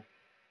little...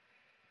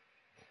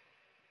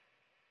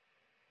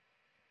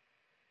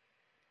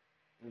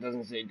 It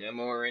doesn't say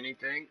demo or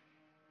anything.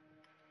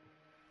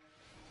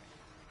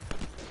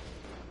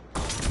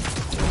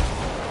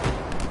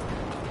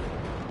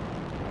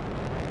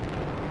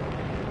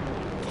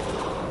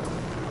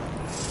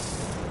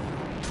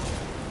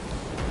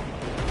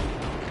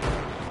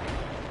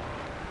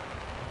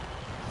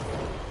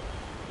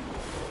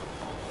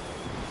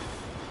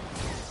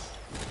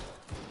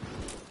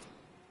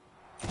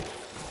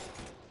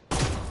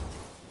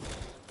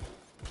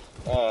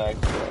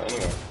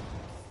 Anyway.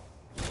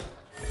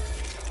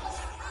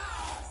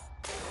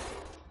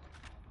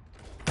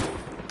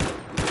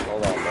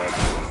 Hold on, man.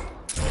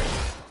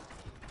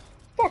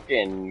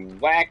 Fucking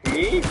whack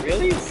me?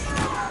 Really?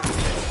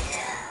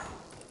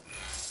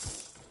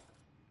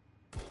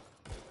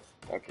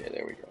 Okay,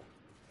 there we go.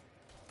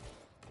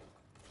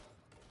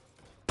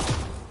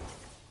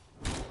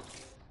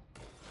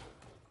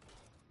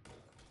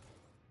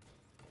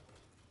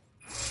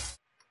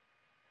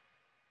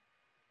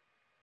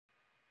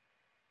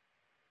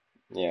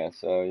 Yeah,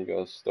 so you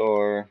go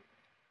store.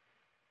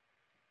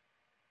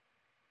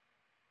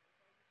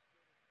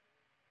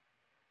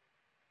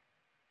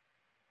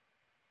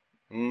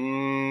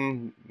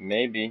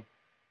 Maybe.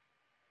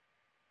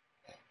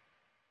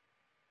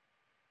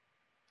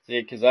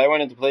 See, because I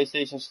went into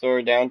PlayStation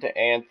Store down to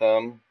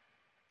Anthem.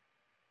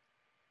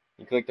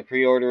 You click the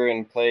pre-order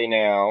and play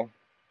now.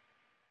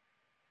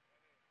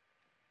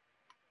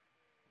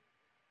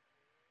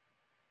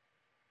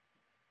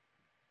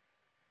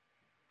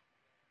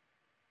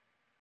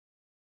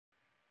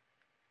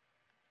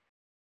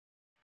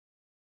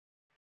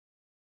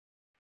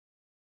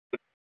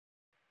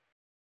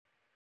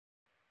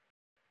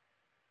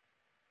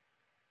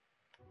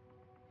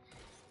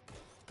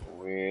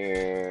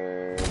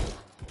 We're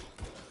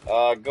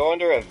go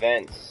under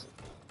events.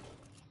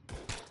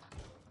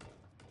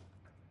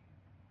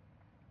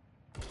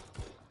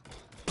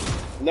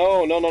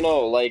 No.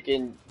 Like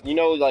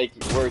like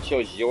where it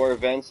shows your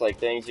events, like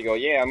things you go,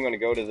 yeah, I'm gonna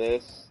go to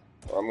this,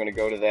 or I'm gonna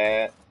go to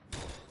that.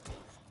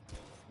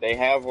 They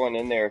have one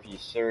in there if you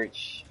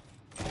search.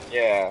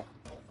 Yeah.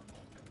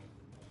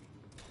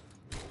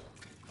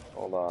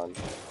 Hold on.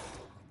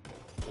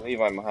 I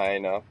believe I'm high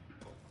enough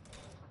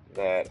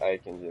that I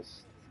can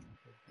just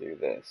do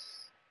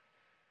this.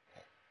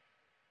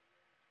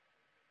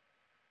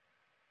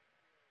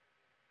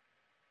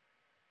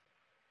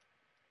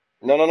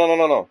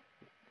 No.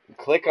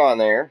 Click on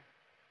there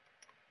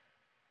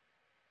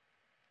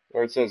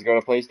where it says go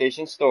to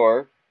PlayStation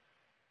Store.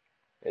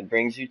 It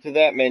brings you to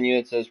that menu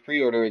that says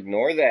pre-order.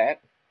 Ignore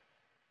that.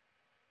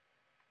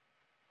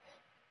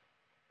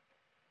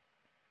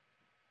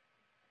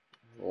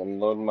 I'm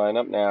loading mine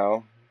up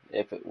now,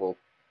 if it will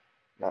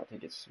not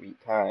take its sweet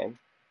time.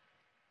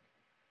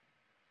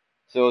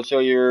 So it'll show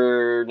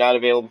you're not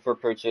available for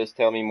purchase.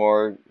 Tell me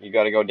more. You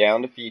got to go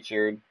down to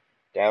featured,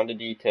 down to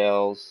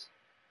details,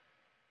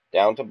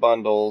 down to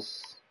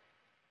bundles,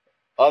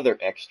 other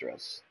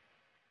extras,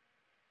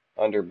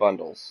 under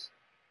bundles,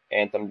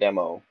 Anthem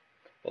demo,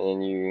 and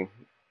then you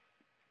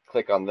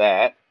click on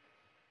that.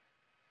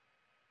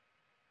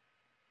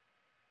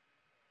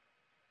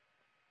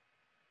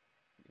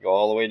 Go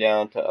all the way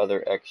down to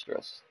other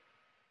extras.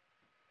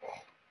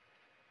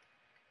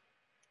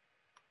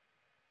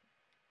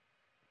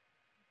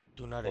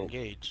 Do not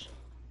engage.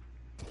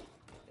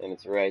 And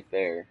it's right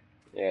there.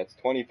 Yeah, it's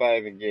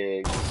 25 a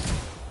gig.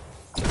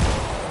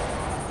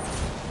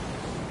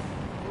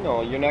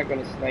 No, you're not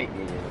gonna snipe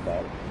me in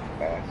about it,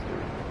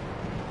 bastard.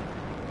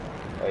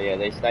 Oh yeah,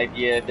 they snipe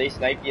you. If they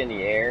snipe you in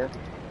the air,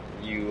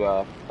 you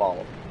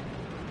fall.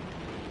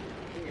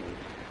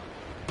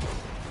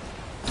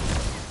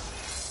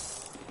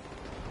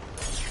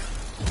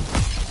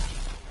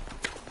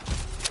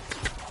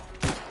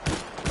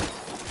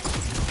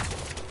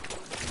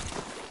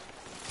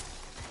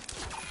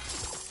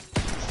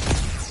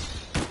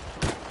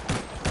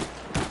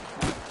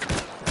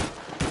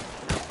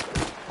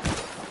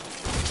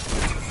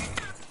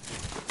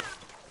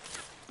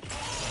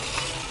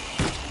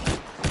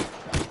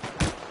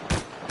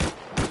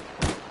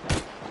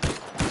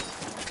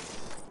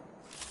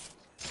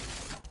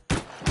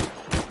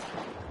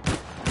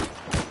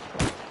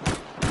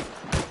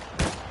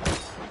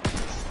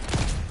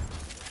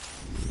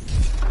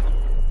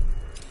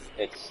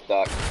 It's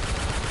stuck.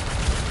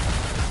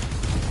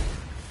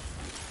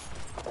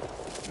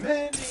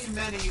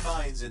 Many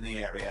mines in the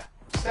area.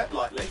 Step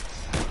lightly.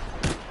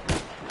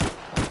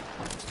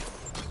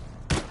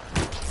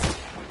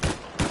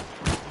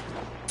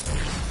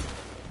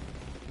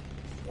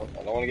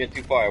 I don't want to get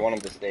too far. I want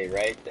them to stay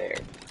right there.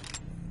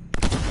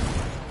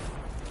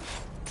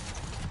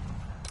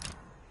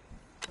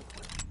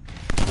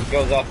 It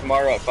goes off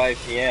tomorrow at 5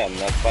 p.m.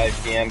 That's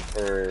 5 p.m.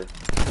 for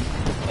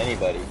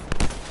anybody.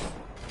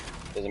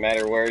 Doesn't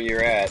matter where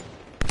you're at.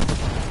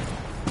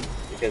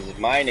 Because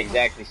mine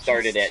exactly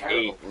started at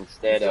 8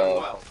 instead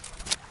of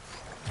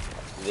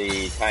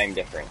the time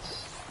difference.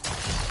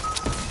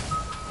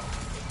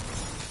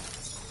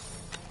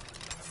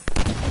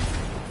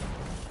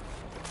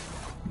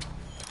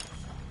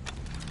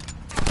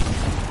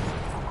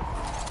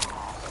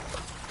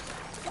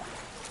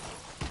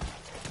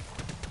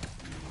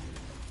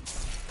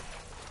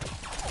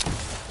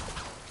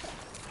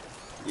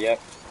 Yep,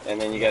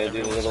 and then you gotta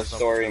do the little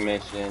story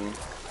mission.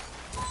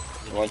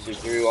 Once you're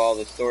through all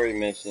the story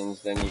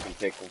missions, then you can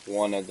pick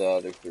one of the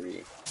other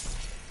 3.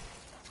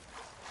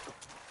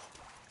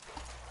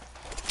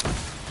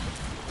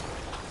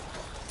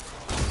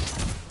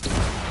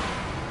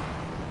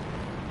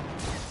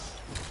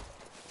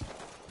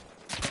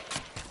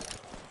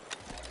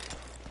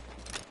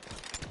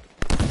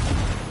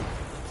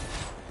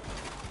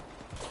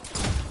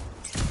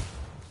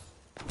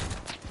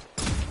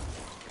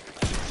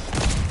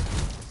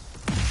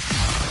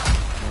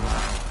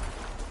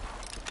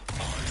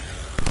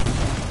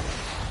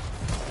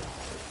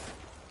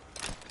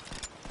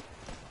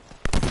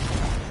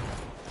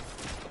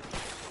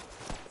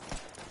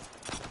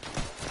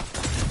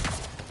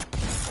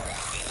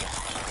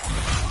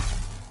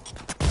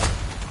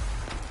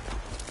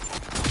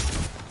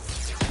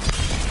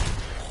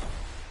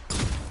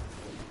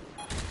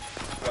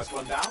 First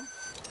one down.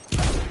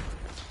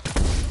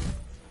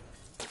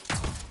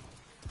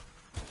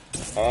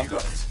 Huh? You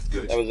got it.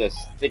 Good. That was a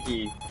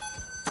sticky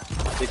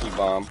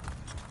bomb.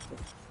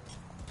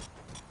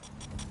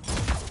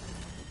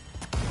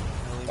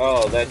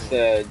 Oh, that's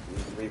the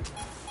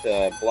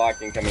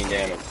block incoming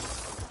damage.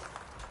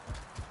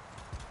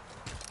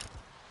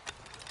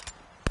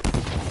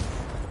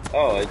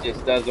 Oh, it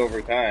just does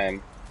over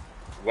time.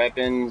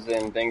 Weapons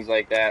and things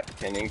like that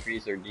can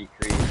increase or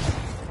decrease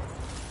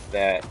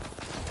that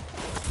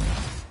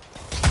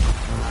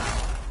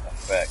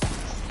effect.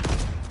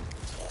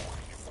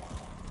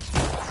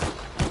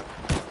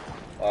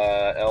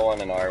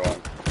 L1 and R1.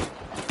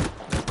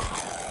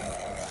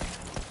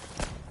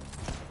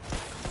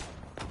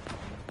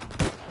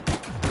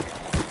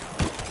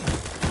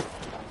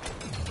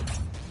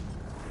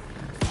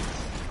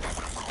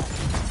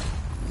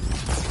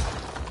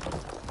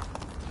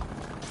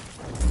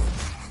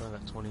 I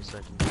got 20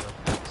 seconds left.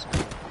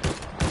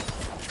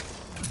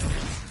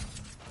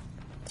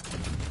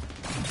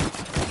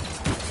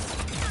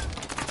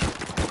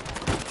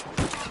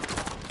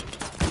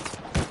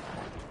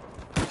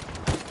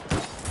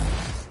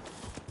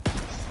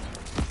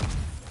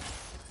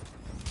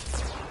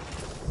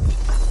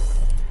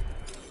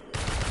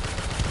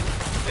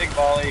 Big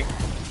volley.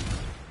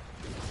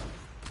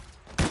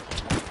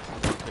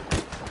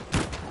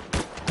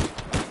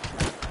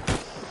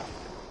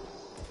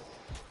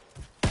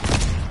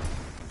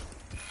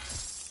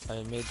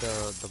 I made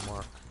the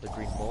mark, the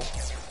green ball.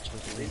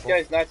 These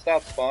guys not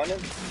stop spawning?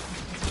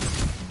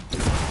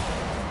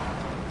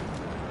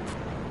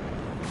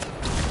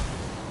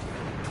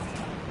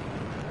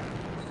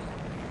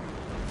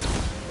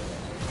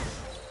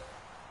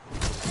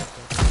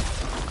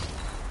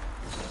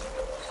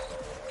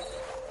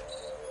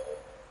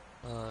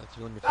 If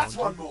you want your That's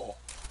phone, one more.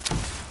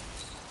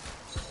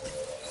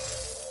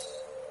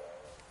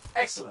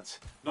 Excellent.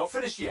 Not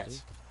finished yet.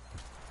 Ready?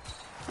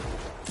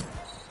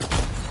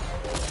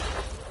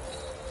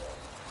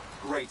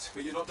 Great,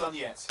 but you're not done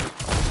yet.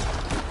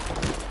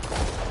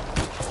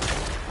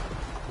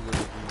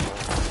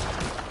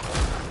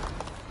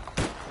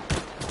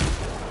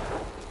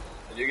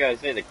 Did you guys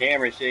say the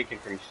camera's shaking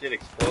from shit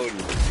exploding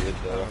and shit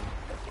though?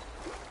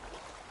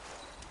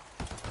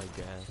 I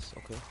guess.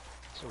 Okay.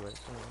 It's alright.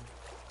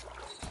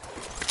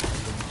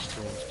 Image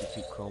change,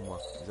 defeat chroma.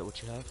 Is that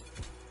what you have?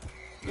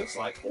 Looks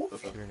like all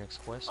of them. For your next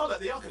quest? I'll let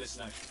the Arcanists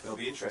know. They'll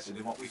be interested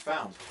in what we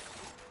found.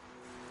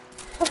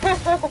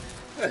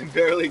 I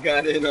barely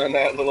got in on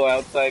that little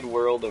outside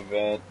world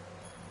event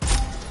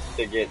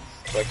to get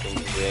stuck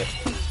into it.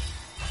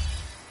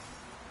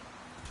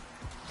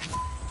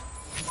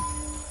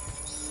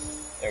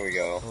 There we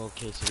go.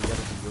 Okay, so we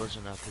gotta do yours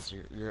now because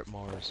you're at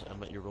Mars.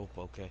 I'm at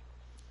Europa, okay.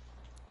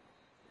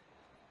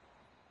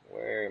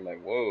 Where am I?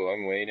 Whoa,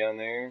 I'm way down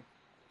there.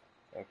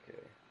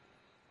 Okay.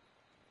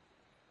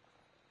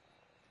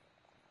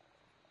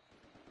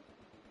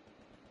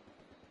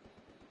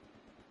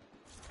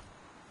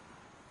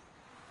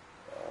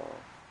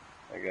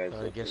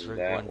 I guess we're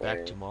that going back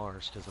way. to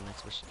Mars because the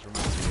next mission's from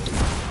Mars.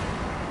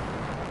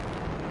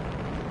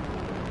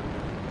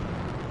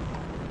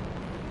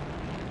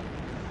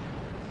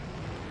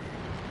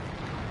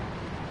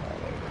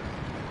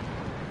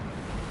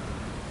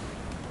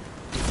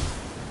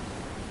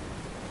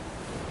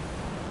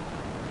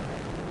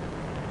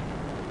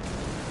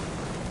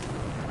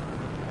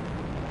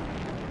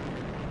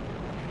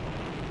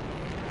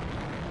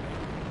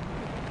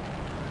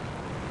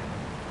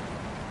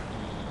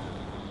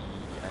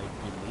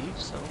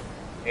 So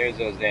here's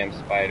those damn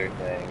spider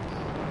things.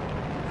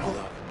 Hold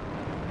on.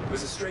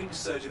 There's a strange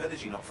surge of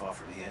energy not far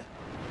from here.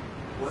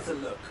 Worth a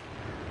look.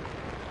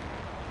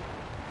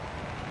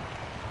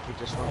 we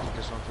just want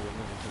to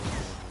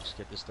just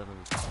get this done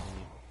and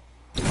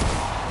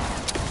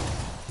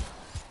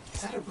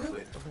Is that a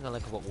ruin? something I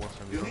like about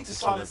Warframe. You'll need to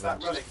silence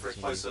that relic for a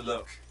closer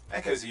look.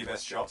 Echoes are your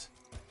best shot.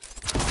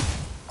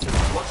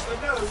 Watch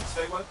the nodes,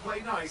 they won't play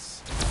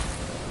nice.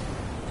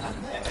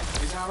 And there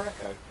is our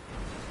Echo.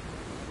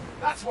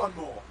 That's one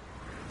more.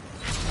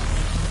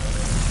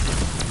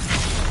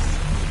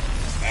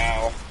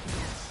 Ow.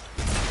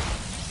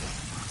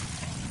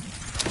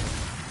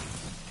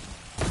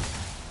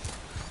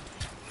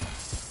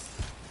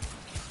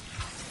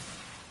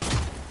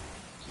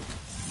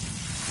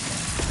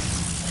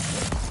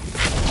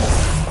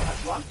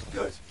 That's one.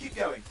 Good. Keep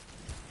going.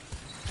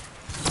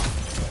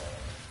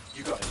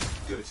 You got it.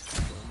 Good.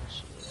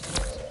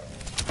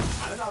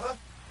 And another.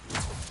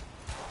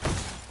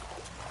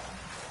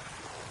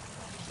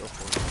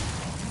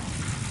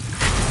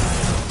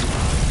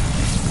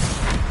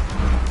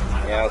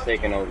 Yeah, I'll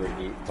take an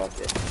overheat. Fuck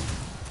it.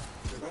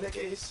 The relic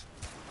is...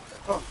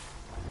 Oh,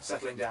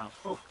 settling down.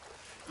 Oh,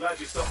 glad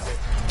you stopped it.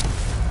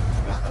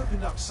 That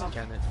opened up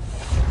something. Can it?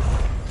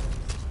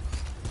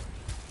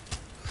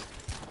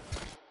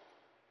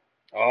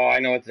 Oh, I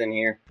know what's in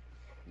here.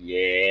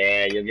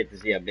 Yeah, you'll get to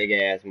see a big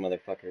ass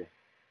motherfucker.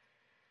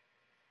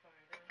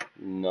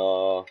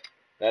 No,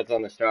 that's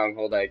on the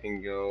stronghold I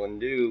can go and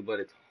do,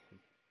 but it's...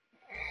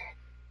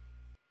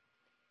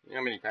 You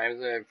know how many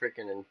times I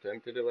freaking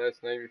attempted it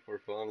last night before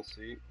falling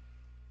asleep?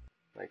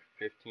 Like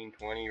 15,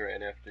 20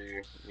 right after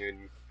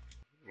you'd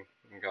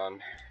gone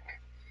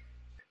back.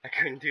 I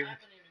couldn't do it.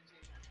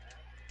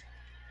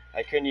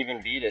 I couldn't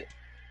even beat it.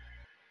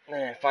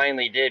 And I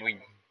finally did.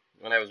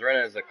 When I was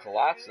running as a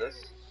Colossus.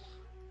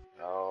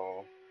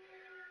 Oh.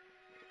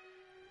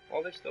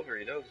 Well, there's still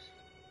burritos.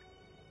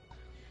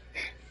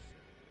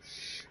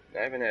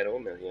 I haven't had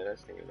oatmeal yet. I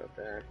was thinking about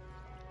that.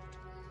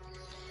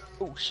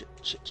 Oh shit.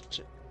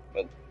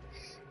 But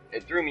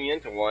it threw me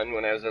into one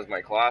when I was as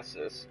my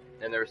Colossus,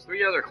 and there was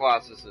 3 other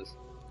Colossuses.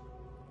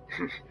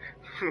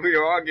 We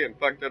were all getting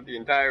fucked up the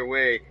entire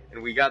way,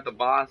 and we got the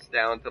boss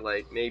down to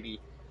like maybe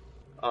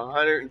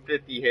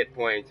 150 hit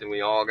points, and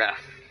we all got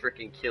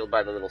freaking killed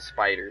by the little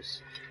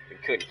spiders. We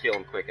couldn't kill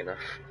them quick enough.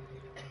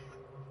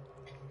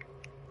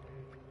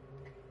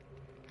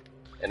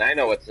 And I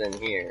know what's in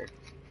here.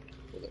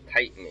 There's a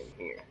Titan in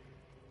here.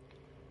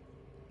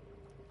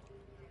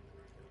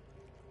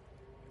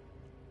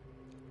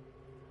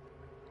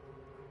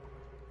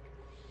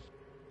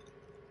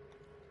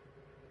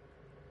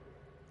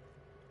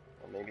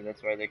 Well, maybe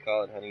that's why they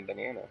call it honey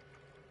banana.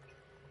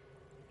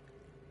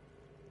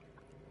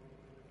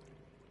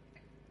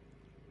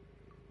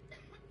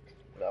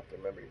 I'll have to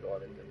remember to go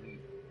on and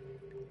delete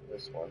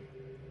this one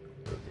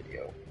for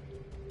video.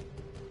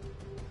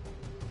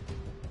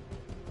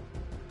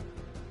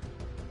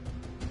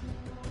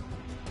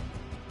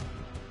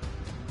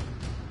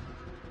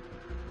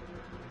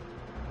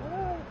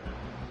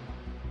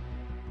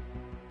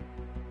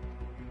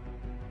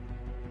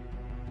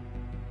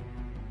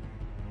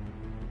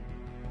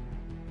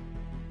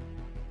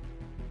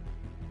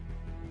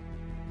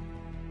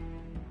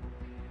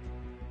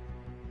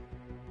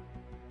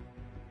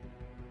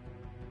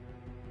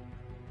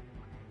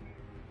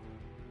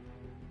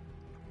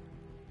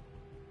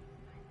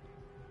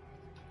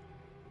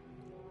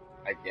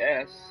 I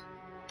guess.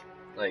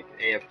 Like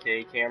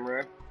A.R.K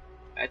camera.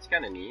 That's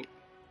kind of neat.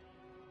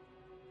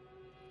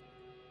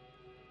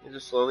 It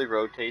just slowly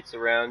rotates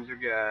around your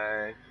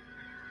guy.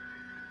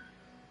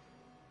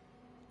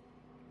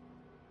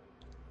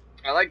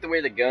 I like the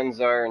way the guns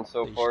are and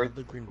so forth,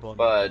 The green ball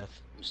but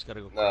just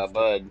gotta go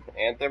Bud,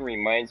 Anthem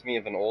reminds me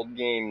of an old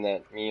game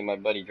that me and my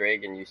buddy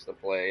Dragon used to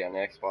play on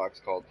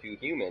Xbox called Too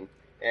Human.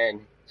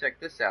 And check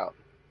this out.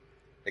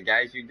 The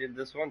guys who did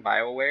this one,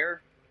 BioWare,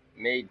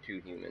 made Too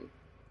Human.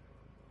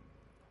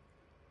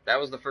 That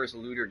was the first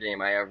looter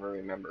game I ever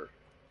remember,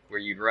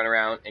 where you'd run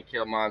around and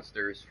kill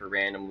monsters for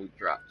random loot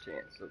drop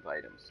chance of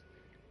items.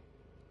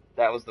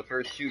 That was the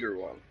first shooter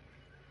one.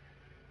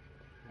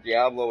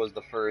 Diablo was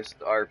the first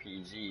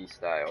RPG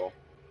style.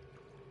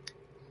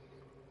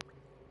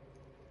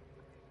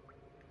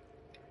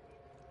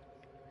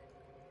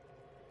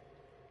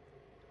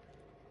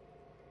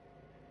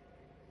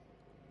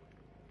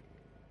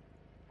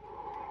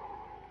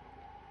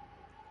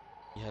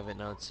 You have it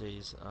now. It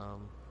says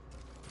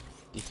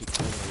if you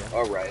can, yeah.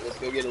 Alright, let's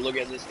go get a look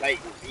at this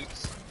Titan,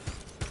 peeps.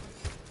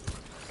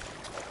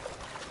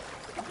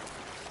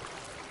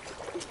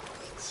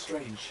 It's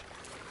strange.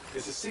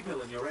 There's a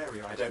signal in your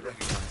area I don't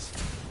recognize.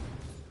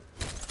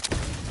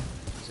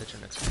 Is that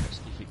your next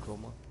quest? If you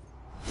coma.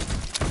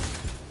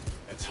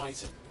 A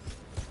Titan.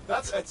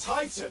 That's a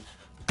Titan!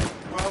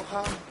 Well,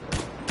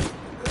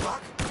 good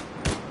luck.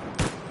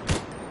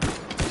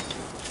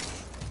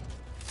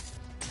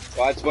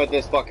 Watch what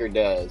this fucker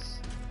does.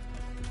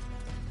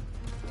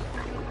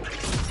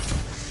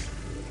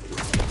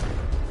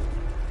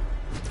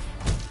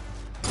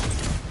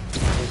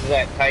 This is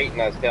that Titan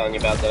I was telling you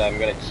about that I'm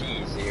gonna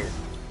cheese here.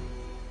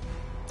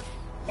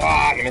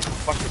 Ah, I missed the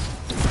fucking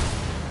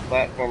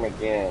platform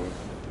again.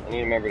 I need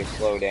to remember to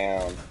slow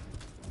down.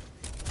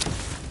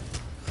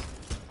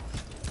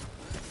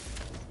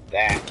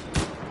 That.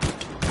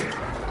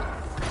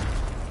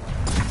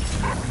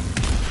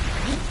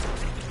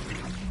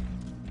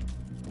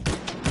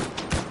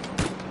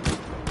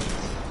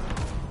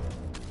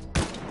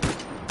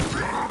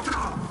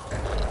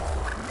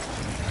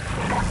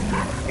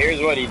 Here's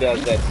what he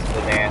does that's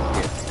the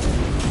nastiest.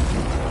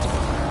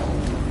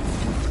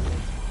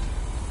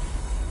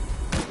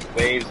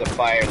 Waves of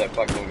fire that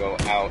fucking go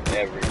out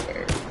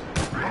everywhere.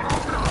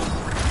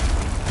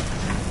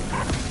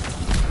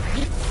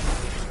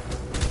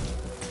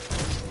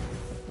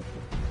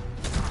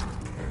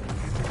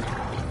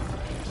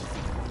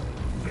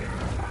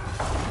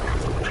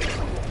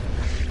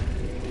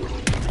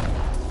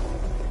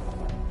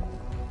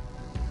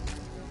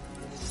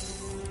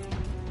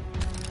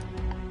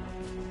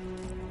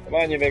 Come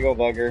on, you big old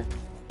bugger.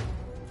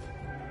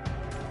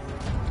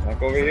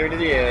 Back over here to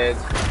the edge.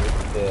 Sit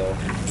still.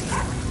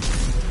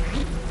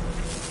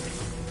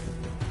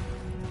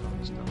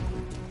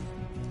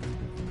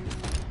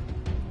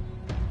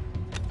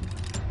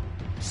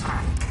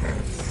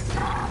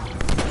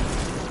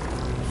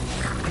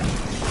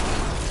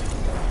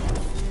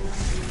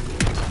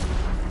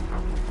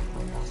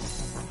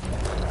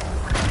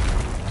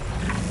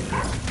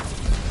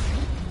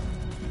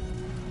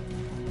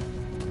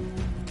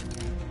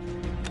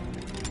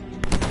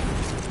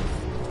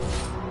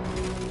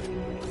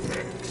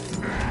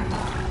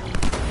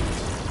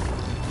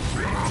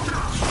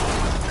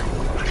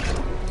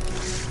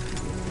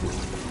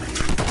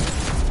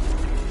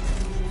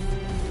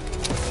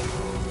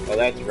 Oh,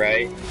 that's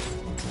right.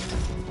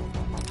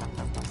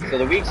 So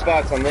the weak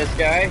spots on this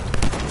guy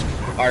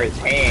are his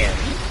hands.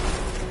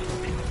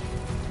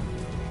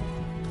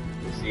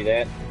 You see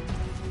that?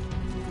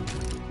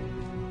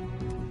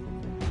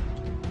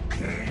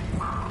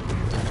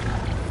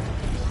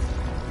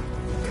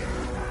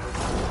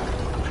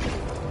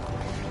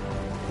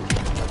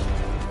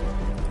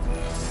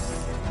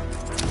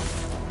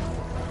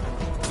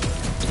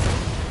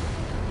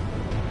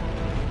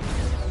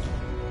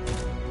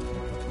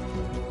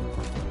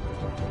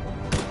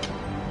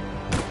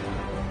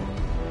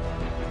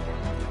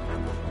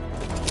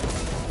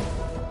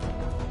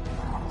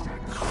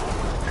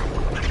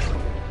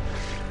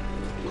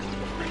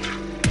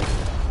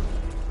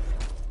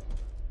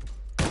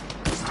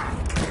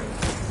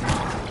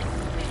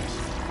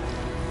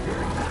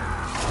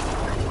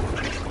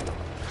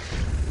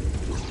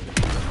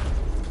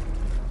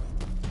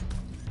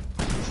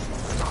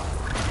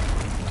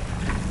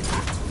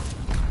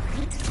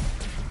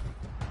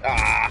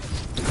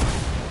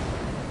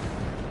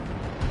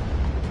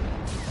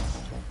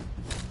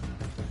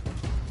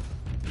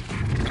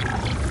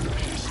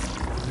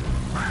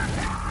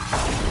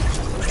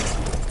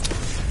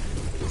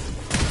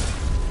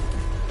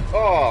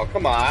 Oh,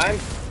 come on.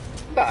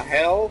 What the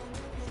hell?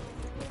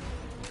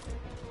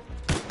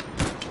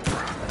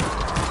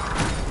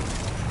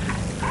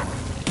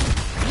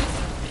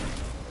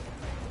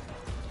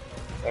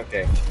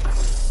 Okay.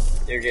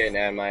 You're getting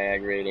on my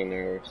aggravating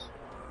nerves.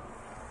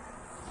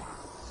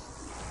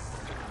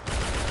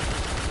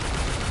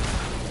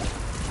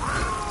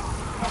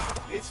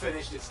 It's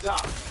finished, it's done.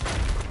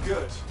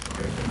 Good.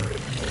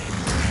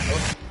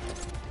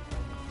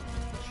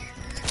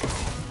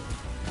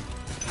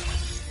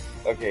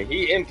 Okay,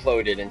 he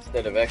imploded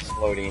instead of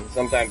exploding.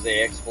 Sometimes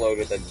they explode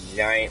with a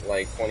giant,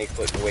 like,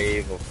 20-foot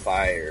wave of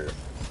fire.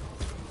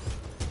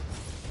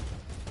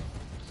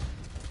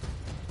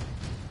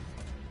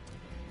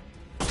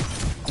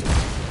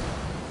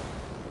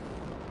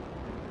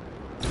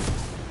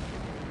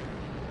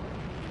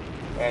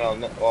 I don't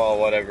know. Well,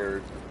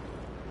 whatever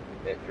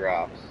it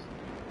drops.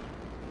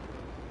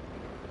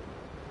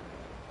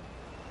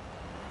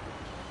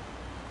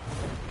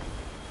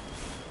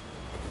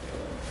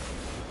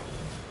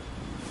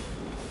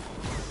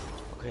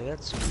 Okay,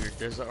 that's weird.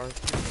 Does the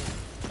R.K.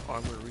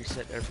 armor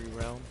reset every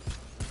round?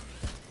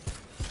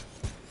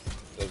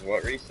 Does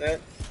what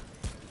reset?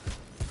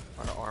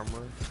 Our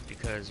armor?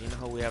 Because you know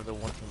how we have the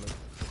one from the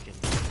freaking...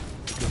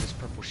 We get this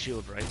purple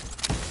shield, right?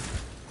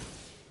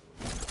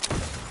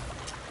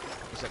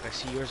 It's like I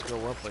see yours go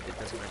up, but it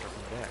doesn't ever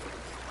come back.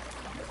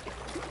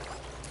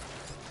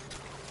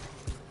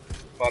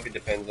 Probably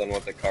depends on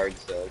what the card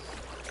says.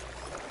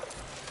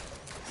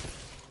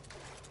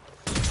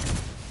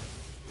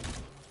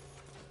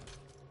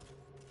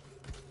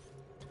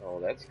 Oh,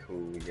 that's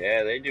cool.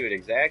 Yeah, they do it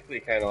exactly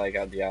kind of like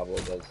how Diablo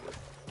does it.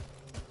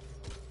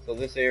 So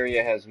this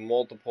area has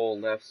multiple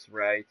lefts,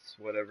 rights,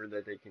 whatever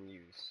that they can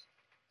use.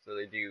 So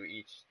they do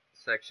each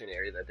section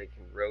area that they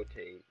can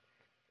rotate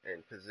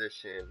and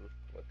position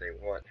what they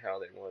want, how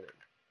they want it.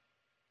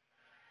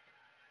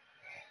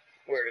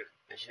 Where,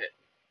 shit,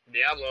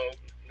 Diablo,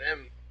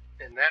 them,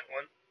 and that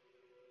one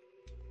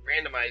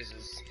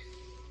randomizes.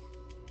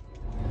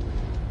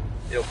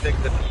 It'll pick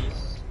the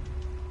piece,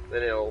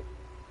 then it'll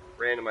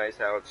randomize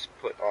how it's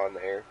put on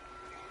there.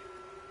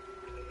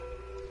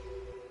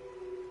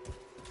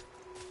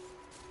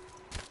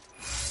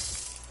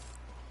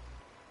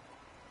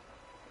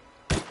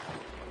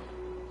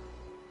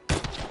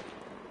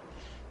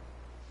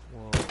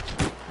 Whoa.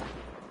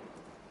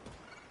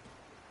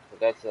 But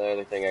that's the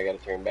other thing I gotta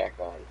turn back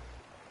on.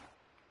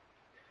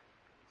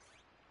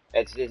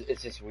 It's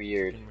just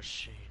weird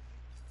Machine.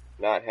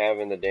 not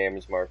having the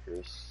damage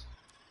markers.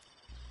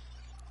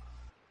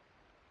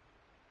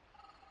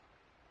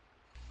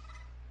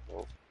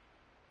 Oh.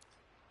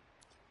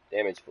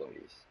 Damage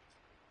floaties.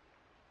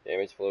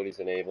 Damage floaties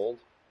enabled.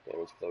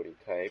 Damage floaty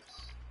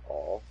types.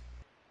 All.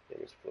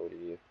 Damage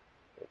floaty.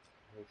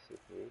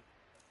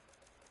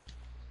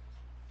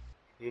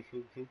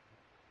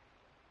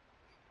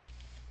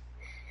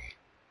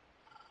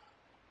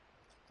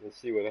 Let's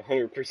see what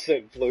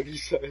 100% floaty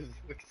size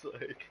looks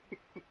like.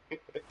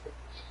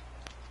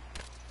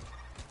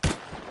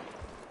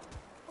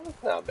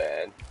 That's not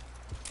bad.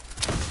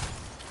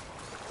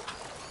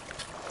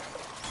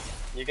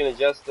 You can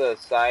adjust the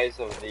size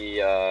of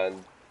the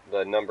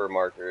number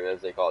marker, as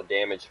they call it,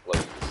 damage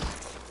floaties.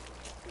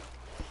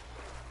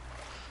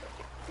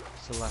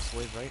 It's the last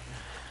wave, right?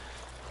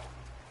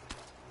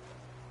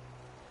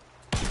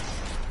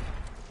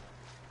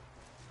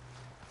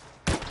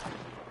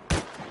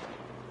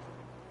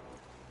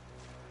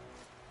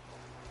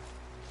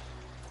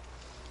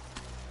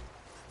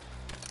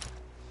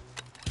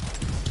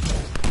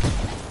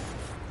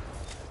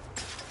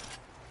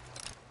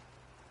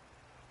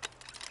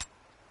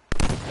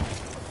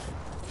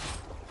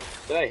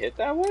 Did I hit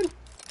that one?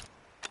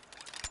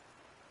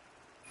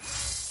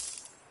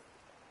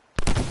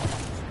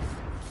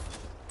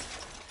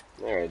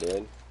 There I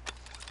did.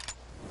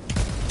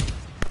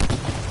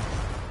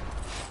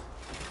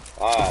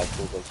 Ah,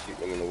 since I'm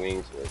shooting them in the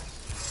wings with.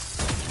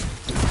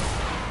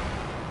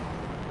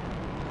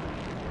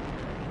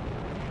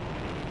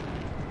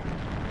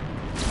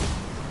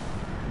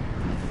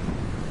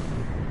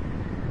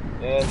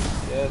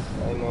 Yes,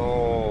 I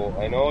know.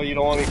 I know you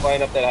don't want me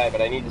flying up that high,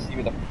 but I need to see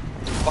where the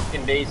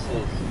fucking base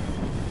is.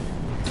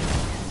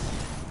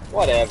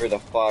 Whatever the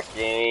fuck,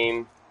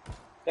 game.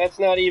 That's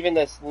not even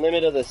the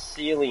limit of the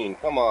ceiling.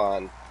 Come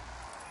on.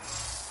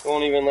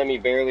 Won't even let me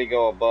barely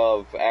go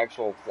above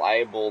actual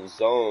flyable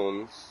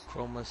zones.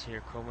 Chroma's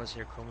here, Chroma's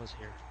here, Chroma's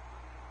here.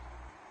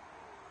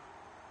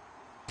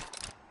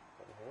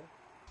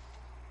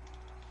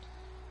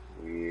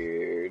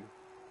 Weird.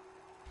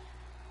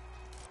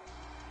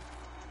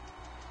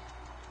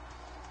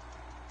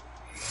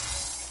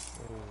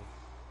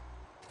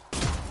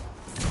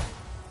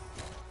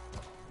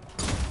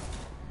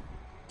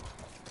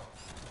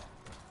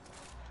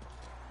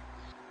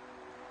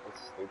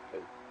 That's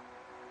stupid.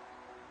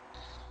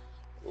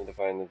 I need to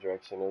find the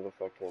direction of the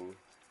fucking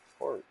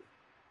port.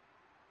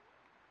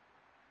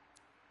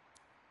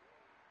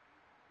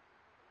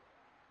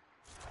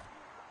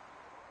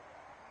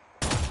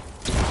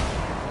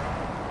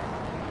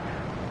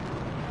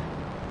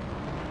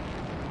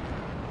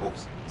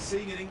 Oops,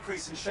 seeing an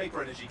increase in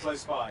shaper energy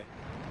close by.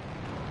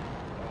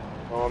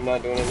 Oh, I'm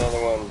not doing another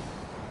one.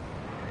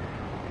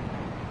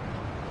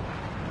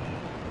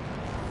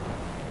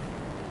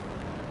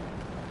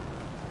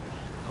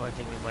 Oh, I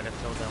think we might have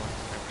fell down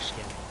with our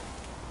skin.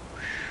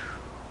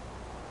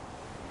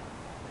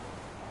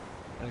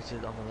 I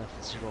said on the left,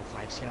 it's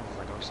 0.5 scan. I was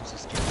like, oh, since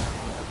it's scan, I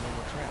have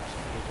no traps.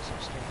 Okay, just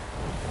have scan.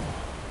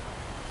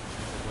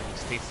 When he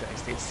states that, I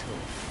stayed still.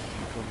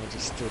 You pretty much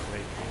just stood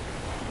right there.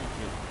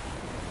 Yeah.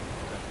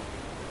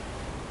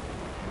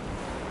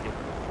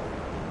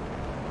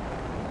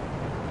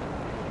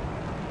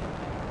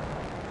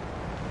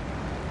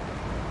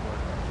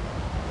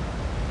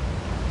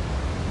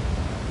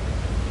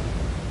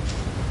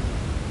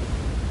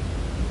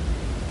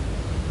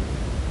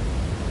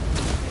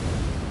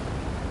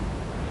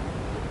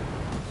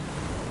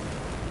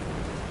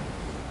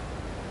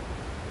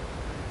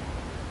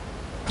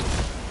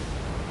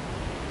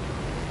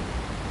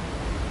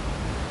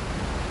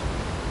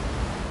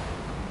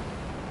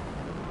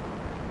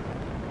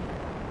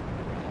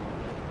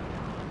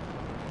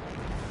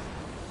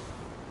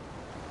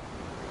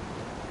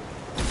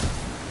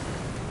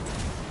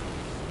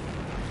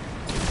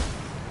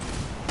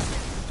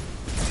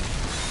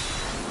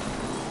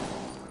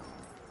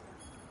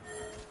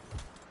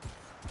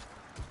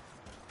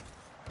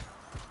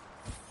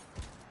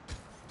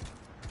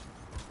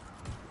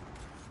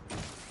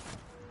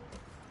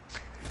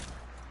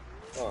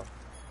 Oh.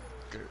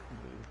 Dirt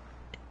move.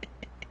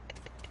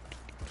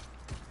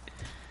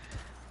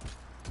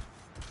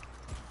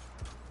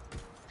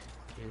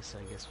 Okay, so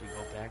I guess we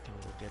go back and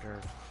we'll get our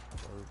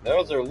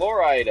Those are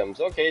lore items.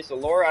 Okay, so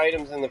lore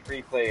items in the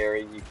free play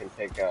area you can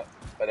pick up,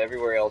 but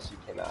everywhere else you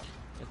cannot.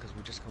 Yeah, because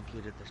we just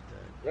completed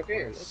the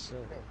Okay, quest, so...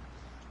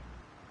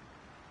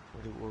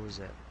 Where was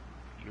that?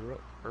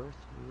 Europe? Earth?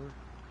 We were?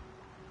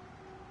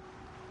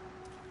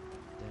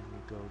 Then we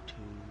go to...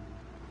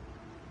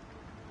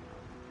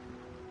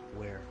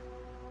 Where?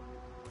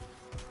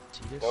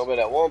 See this? No, but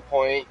at one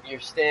point, you're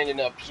standing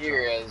up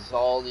here as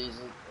all these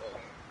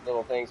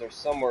little things are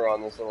somewhere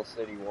on this little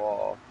city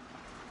wall.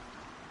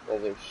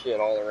 There's shit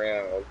all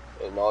around,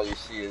 and all you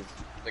see is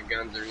the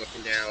guns are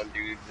looking down,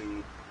 dudes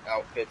in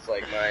outfits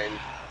like mine,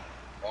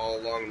 all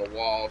along the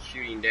wall,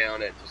 shooting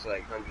down at just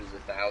like hundreds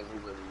of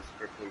thousands of these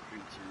crippling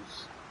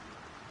creatures.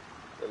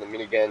 And the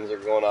miniguns are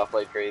going off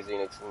like crazy,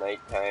 and it's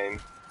nighttime.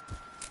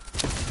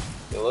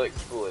 It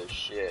looks cool as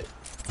shit.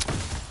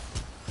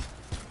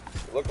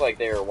 It looked like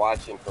they were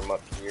watching from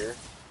up here.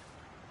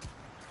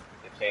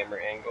 The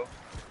camera angle.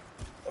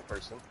 A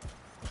person.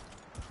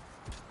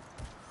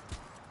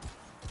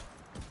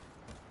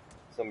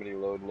 Somebody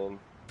loading in.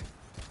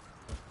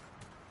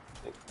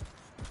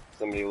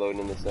 Somebody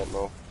loading in the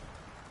Sentinel.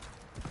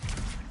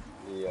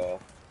 The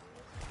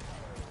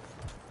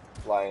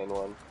flying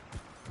one.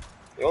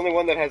 The only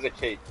one that has a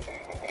cape.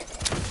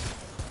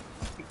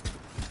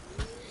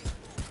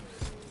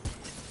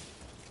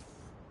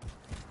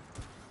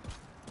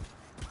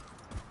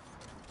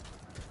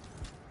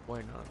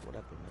 Why not? What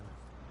happened now?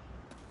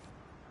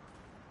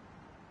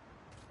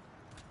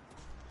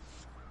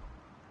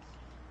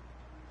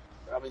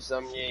 Probably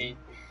something you ate.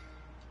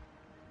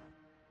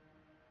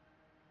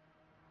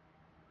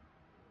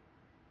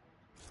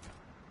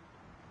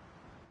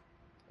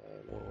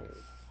 Whoa.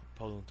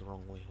 Probably went the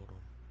wrong way. Hold on.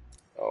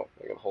 Oh,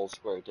 I got a whole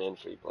square to end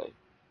free play.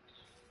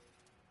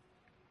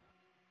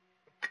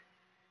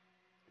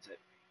 That's it.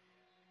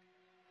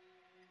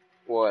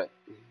 What?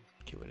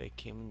 Okay, when I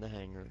came in the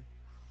hangar.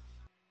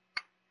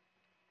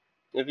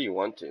 If you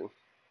want to.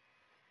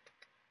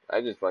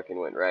 I just fucking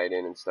went right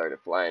in and started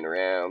flying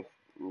around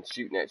and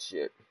shooting at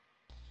shit.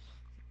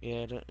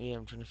 Yeah,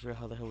 I'm trying to figure out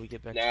how the hell we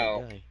get back to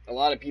Now, that guy. a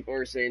lot of people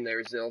are saying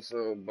there's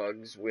also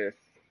bugs with...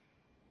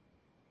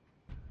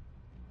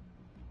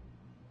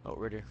 Oh,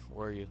 right here.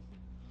 Where are you?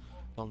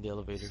 On the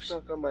elevators.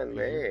 Stuck on my Right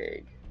here.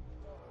 leg.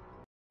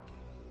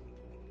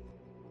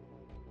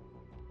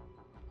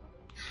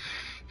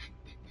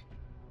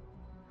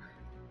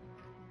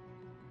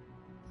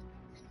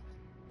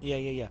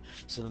 Yeah.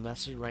 So the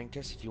master rank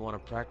test, if you want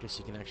to practice,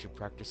 you can actually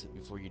practice it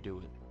before you do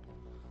it.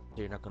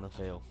 So you're not gonna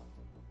fail.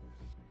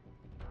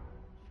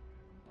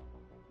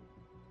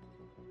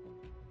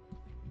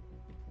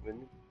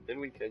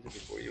 Didn't we catch it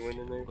before you went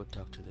in there? Go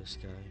talk to this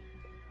guy.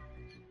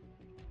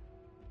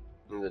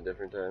 It was a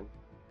different time.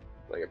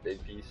 Like a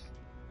big piece.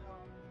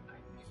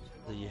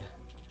 Yeah.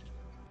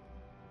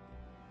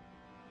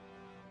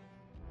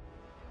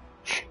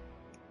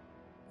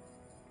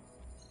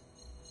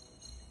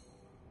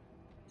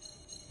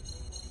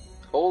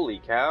 Holy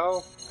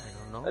cow!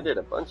 I don't know. I did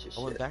a bunch of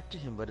I went shit. back to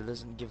him, but it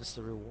doesn't give us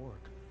the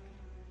reward.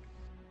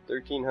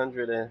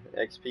 1,300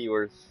 XP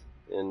worth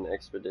in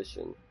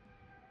Expedition.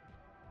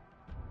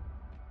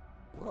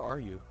 Where are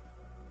you?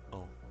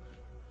 Oh,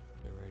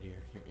 you're right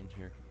here. You're in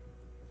here.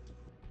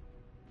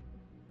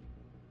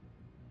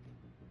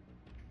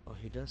 Oh,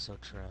 he does sell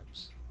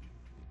traps.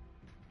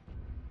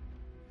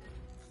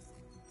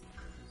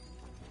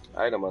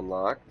 Item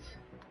unlocked.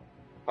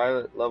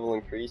 Pilot level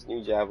increased.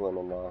 New javelin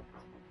unlocked.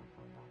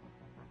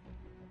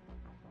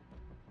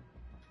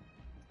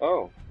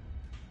 Oh.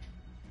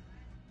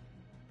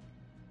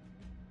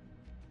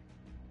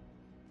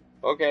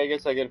 Okay, I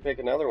guess I gotta pick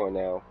another one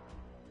now.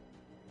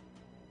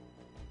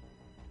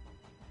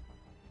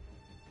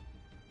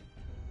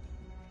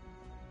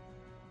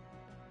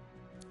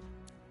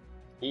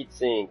 Heat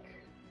sink.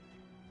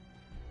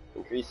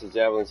 Increases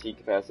javelin's heat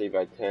capacity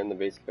by 10, the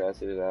base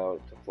capacity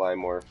allowed to fly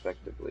more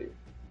effectively.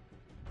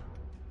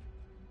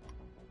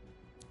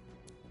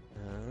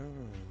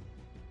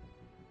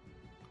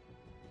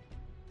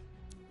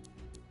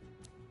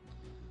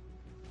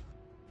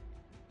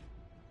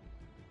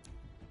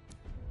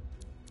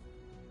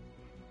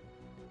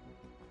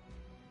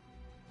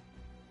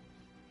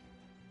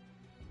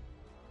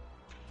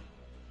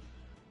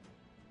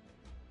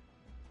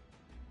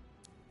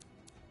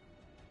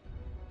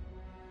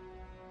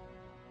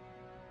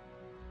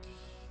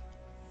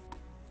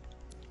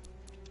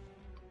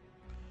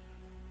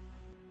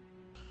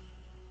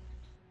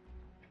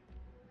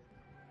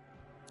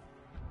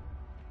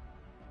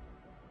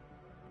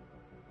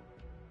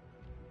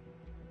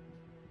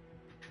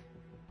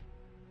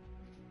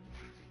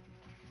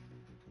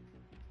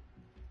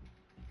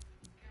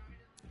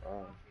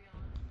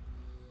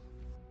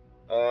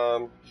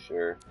 Oh.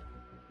 Sure.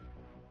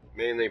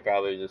 Mainly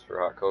probably just for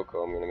hot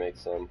cocoa. I'm gonna make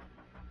some.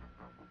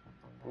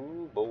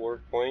 Ooh,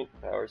 bulwark point,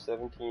 power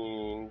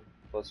 17,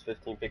 plus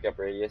 15 pickup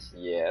radius.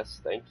 Yes,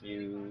 thank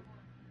you.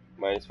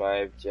 Minus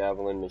 5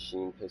 javelin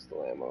machine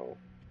pistol ammo.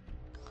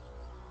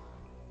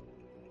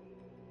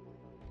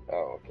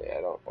 Oh, okay,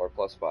 I don't. Or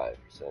plus 5%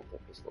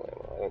 of pistol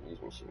ammo. I don't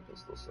use machine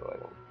pistols, so I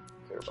don't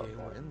care about Okay,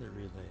 we're that. in the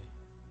relay.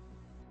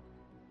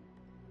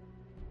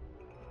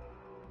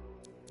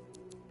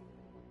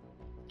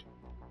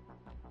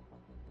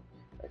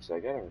 Actually, I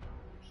got a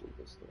machine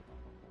pistol.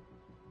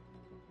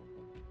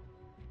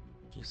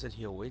 He said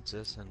he awaits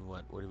us, and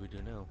what? What do we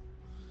do now?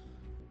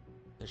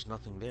 There's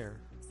nothing there.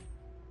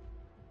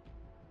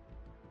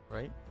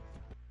 Right?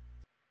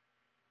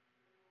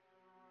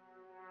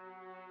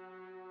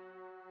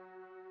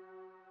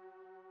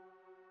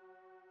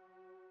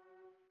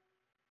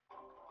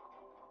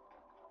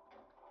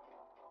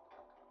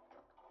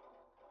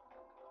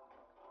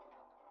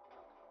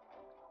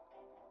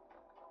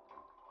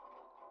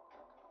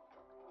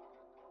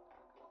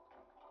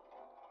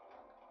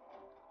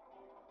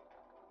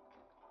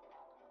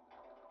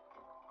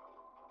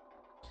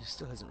 He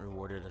still hasn't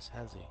rewarded us,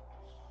 has he?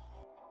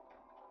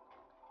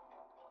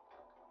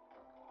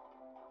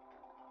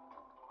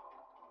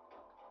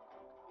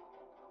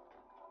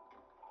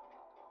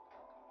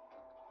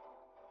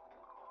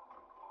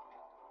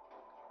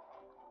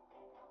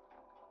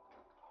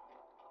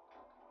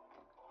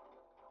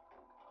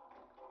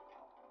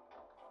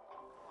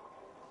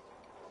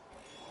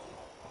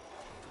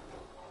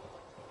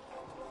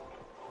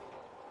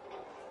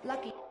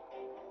 Lucky.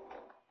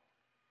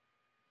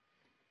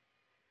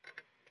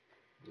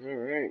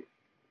 Alright.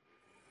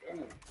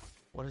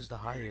 What is the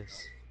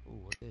highest?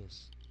 Ooh, what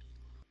is?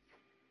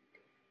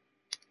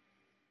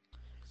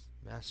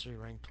 Mastery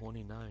rank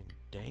 29.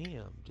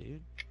 Damn,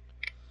 dude.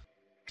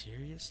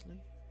 Seriously?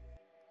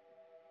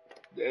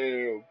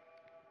 Damn.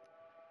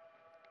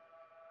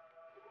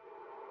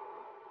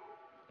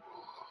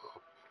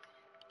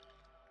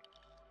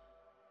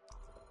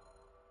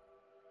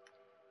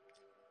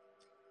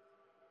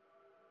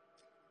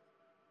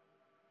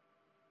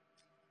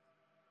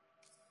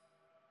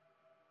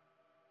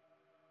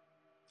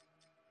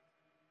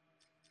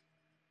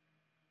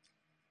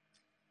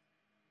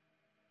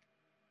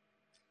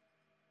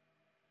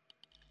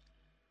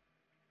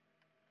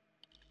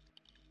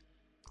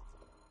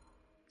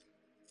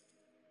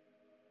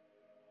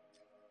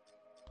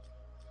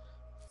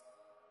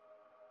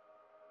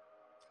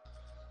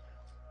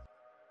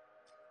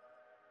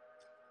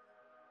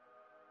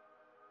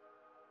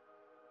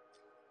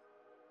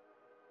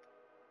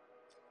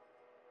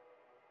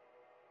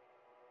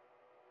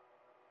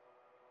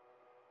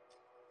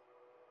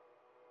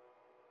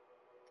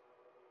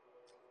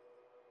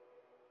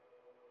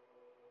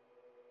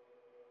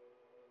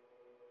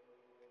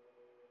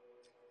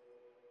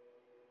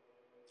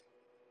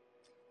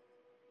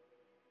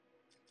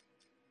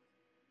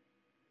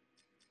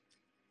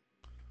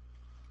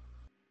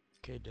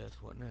 Okay, Death,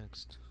 what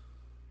next?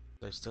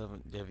 I still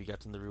haven't. Have you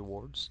gotten the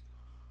rewards?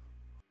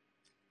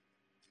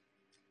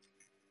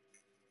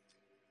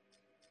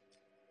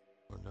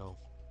 Or no?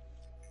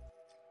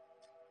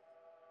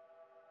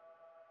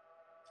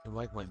 Your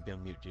mic might be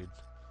on mute, dude.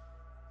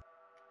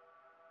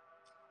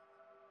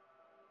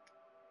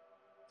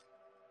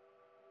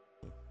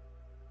 Okay.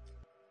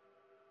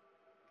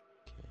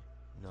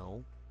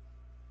 No.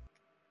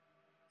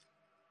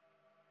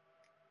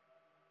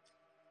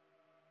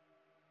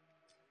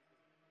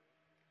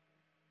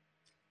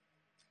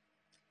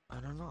 I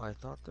don't know. I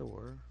thought there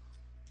were.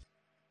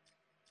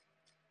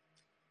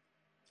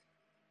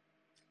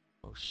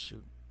 Oh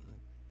shoot. I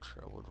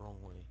traveled the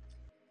wrong way.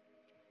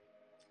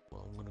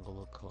 Well, I'm gonna go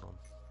look. Hold on.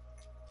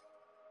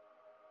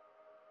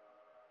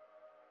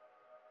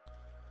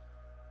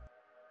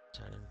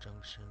 Titan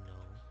Junction, no.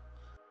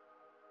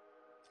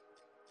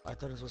 I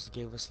thought it was supposed to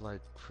give us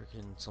like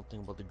freaking something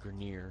about the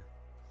Grenier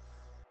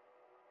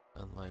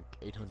and like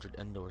 800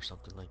 endo or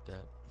something like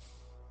that.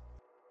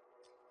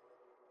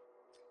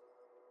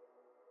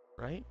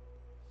 Right?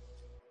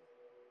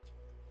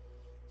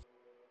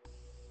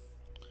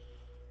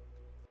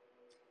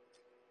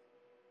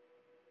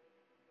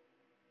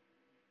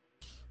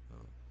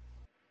 Oh.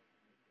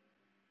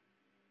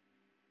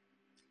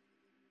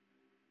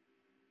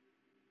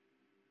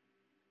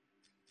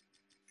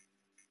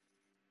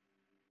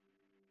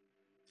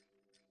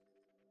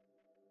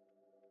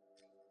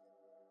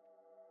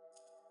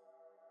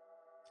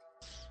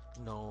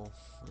 No,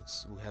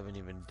 we haven't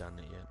even done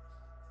it yet.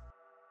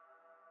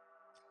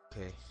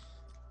 Okay.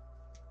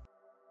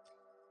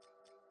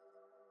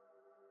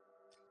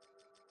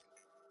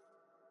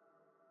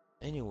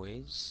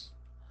 Anyways,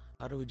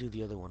 how do we do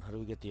the other one? How do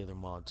we get the other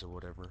mods or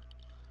whatever?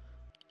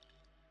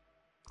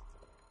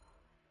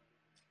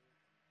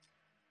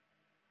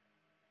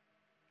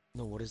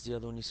 No, what is the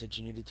other one you said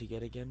you needed to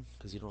get again?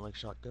 Because you don't like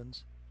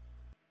shotguns?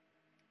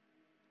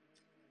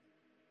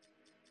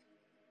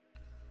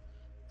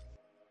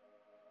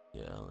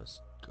 Yeah, let's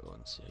go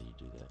and see how you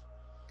do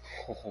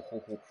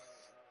that.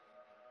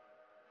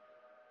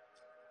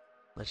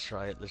 Let's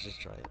try it, let's just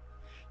try it.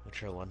 We'll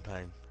try one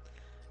time.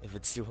 If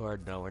it's too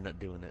hard, no, we're not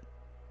doing it.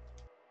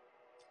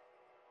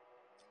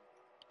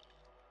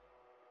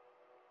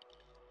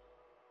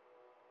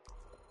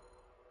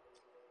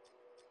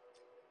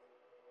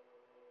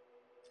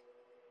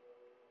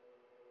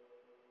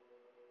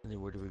 And then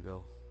where do we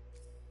go?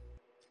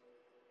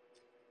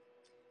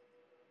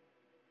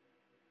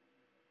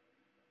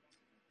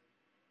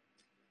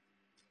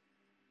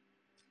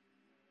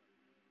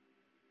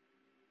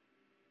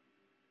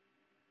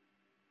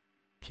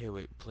 Okay,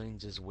 wait,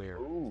 planes is where?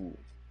 Ooh.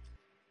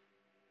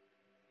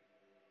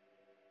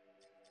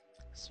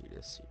 See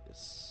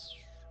this.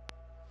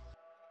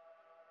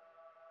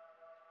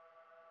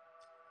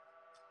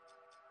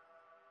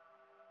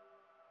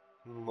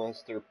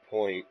 Muster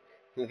Point.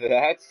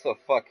 That's a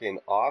fucking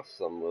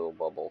awesome little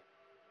bubble.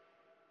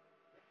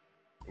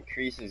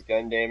 Increases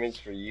gun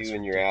damage for you That's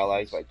and your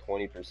allies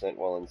ridiculous. by 20%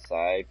 while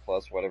inside,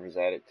 plus whatever's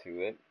added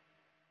to it.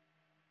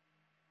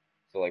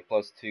 So like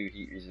plus 2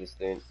 heat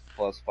resistant,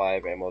 plus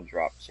 5 ammo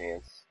drop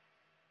chance.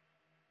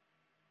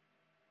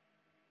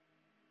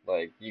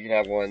 Like, you can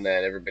have one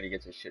that everybody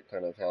gets a shit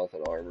ton of health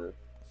and armor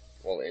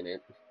while in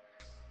it.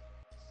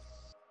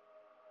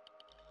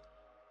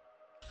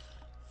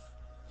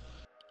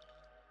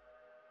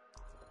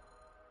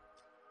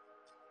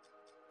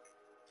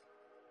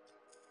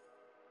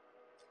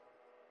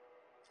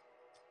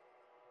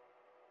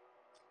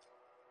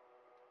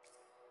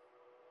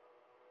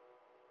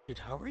 Dude,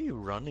 how are you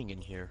running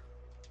in here?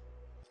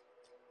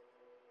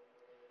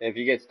 If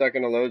you get stuck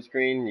in a load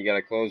screen, you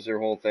gotta close your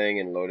whole thing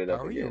and load it How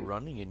up are you again.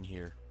 running in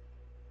here?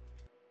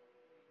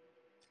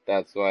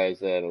 That's why I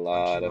said a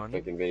Aren't you lot of running?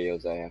 fucking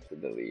videos I have to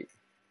delete.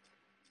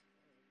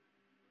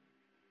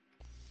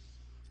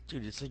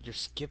 Dude, it's like you're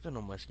skipping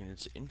on my screen.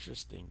 It's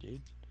interesting,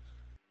 dude.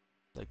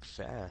 Like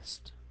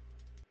fast.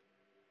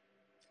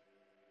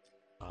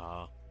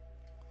 Ah.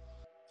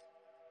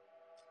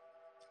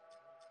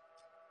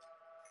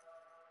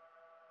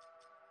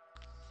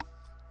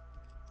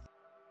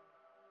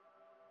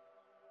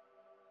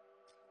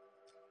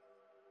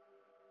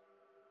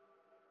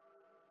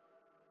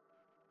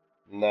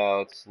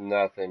 No, it's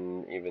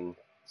nothing even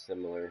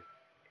similar.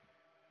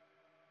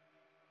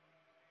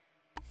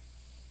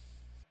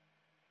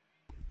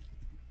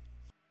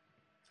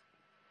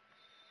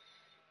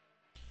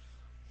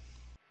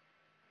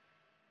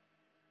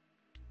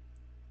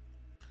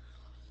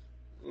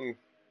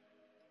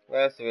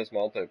 Last of Us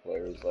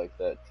multiplayer is like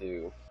that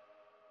too.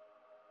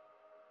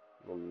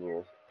 When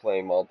you're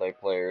playing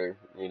multiplayer,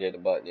 you'd hit a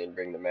button and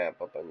bring the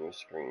map up on your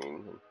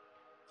screen.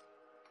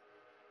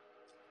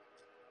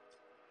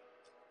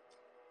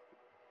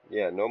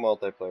 Yeah, no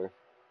multiplayer.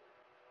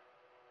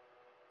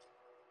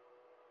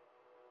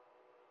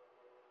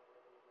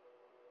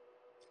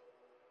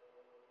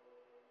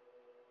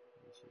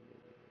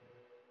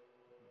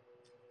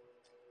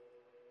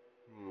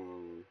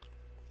 Hmm.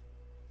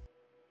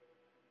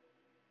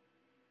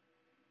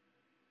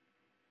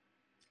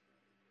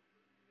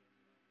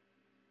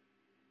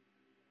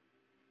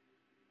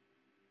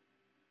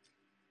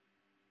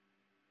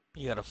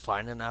 You gotta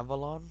find an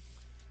Avalon?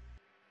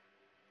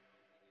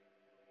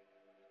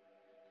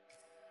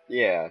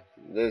 Yeah,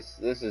 this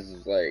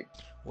is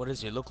What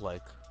does he look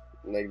like?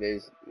 like they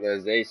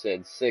as they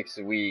said 6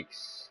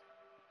 weeks,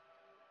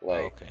 Oh,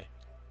 like okay.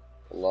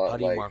 a How lot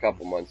do you like a mark him?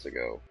 couple months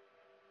ago.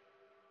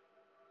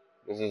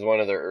 This is one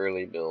of their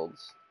early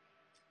builds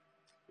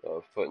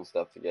of putting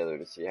stuff together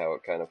to see how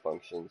it kind of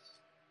functions.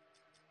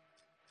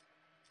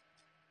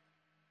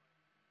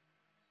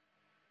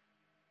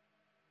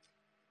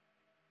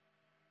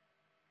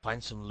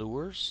 Find some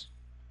lures?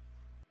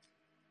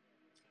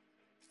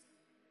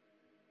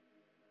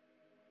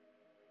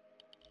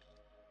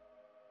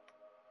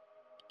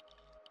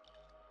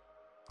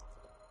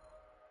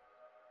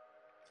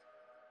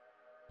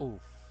 Ooh.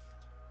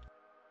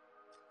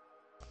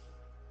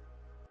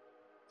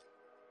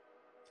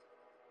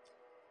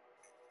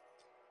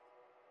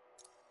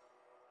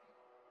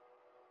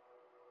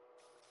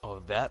 Oh,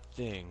 that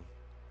thing.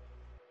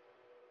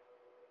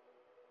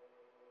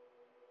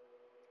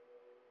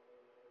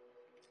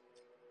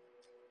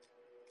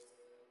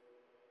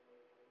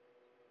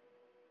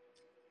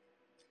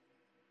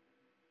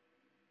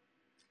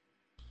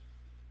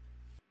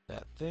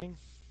 That thing?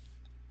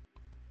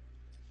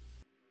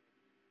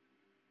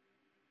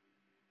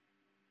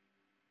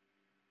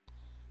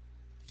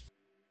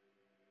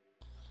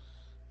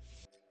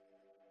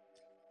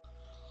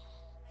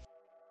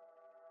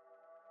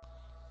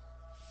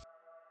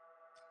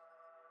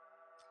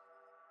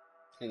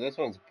 See, this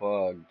one's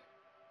bugged.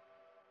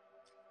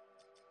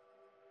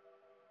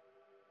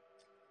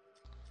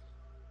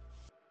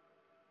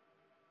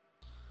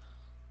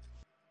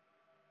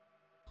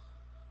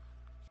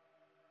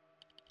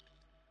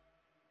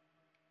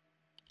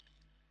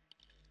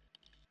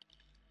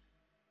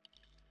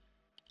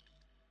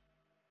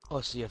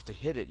 Oh, so you have to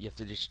hit it, you have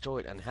to destroy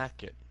it and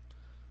hack it,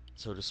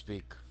 so to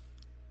speak.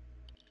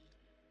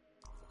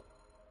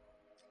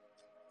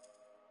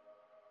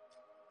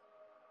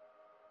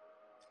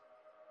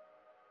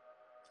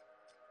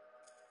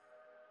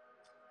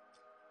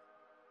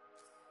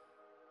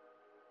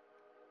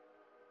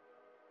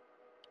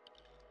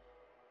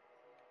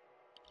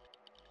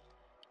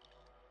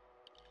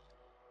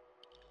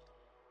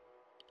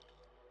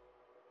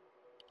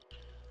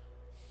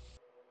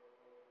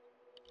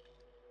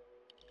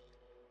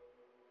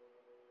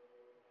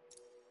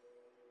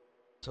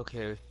 It's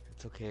okay,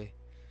 it's okay.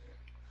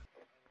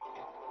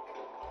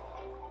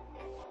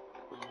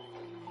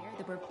 Here,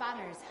 there were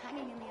banners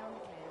hanging in the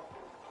enclave.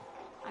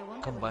 I wonder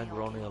when Combined they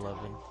we're all only get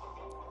 11. done.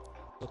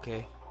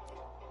 Okay.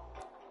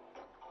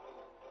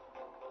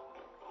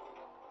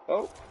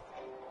 Oh.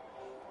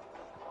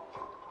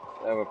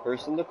 I have a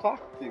person to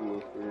talk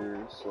to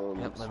for some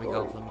Yep, let me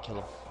story. go, let me kill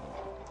him.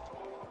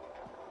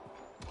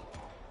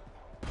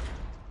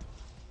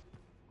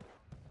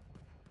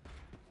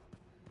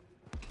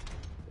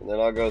 And then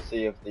I'll go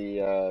see if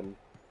the,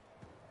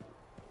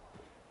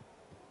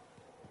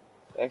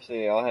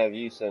 actually, I'll have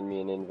you send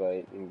me an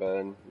invite,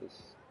 Ben,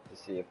 just to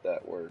see if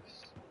that works.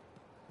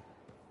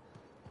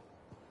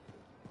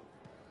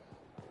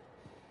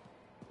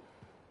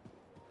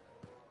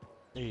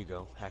 There you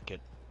go, hack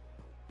it.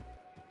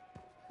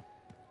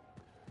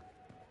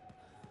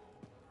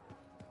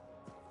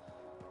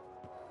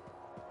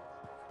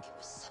 It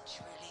was such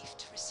a relief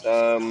to receive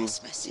your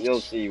last message. You'll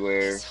see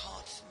where. It's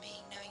hard for me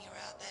knowing you're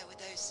out there with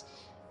those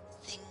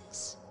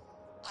things.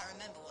 I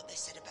remember what they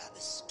said about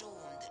the storm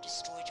that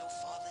destroyed your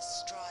father's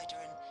Strider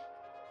and,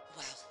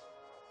 well,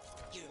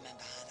 you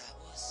remember how that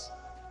was.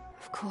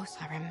 Of course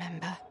I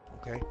remember.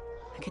 Okay.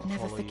 I could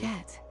never Follow you.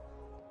 forget.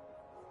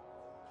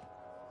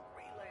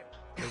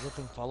 Does that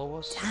thing follow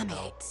us? Damn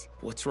No. it.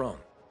 What's wrong?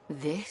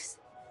 This?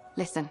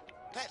 Listen,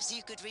 Perhaps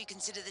you could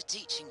reconsider the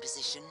teaching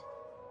position.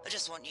 I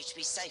just want you to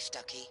be safe,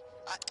 Ducky.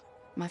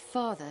 my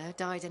father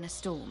died in a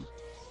storm.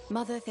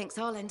 Mother thinks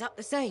I'll end up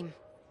the same.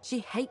 She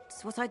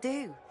hates what I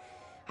do.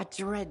 I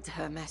dread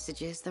her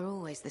messages. They're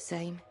always the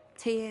same.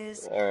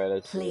 Tears, Alright, I see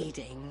it.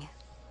 pleading.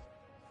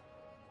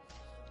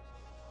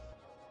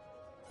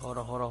 Hold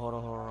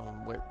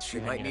on. Wait, She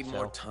you're might hanging need a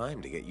more cell.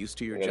 time to get used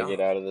to I your gotta job. get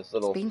out of this It's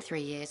little been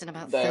 3 years and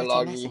about 30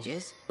 dialogue-y.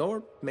 messages.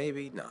 Or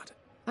maybe not.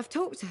 I've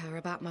talked to her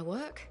about my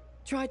work,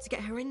 tried to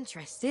get her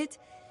interested.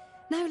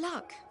 No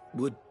luck.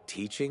 Would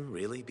teaching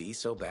really be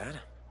so bad?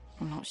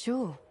 I'm not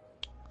sure.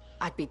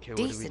 I'd be Okay, what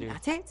do we decent do?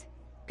 at it.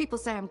 People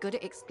say I'm good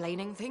at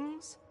explaining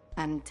things,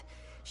 and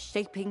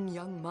shaping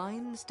young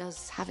minds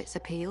does have its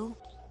appeal.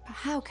 But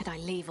how could I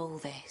leave all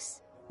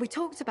this? We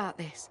talked about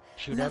this.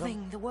 Shoot at 'em?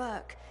 Loving the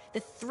work, the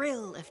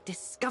thrill of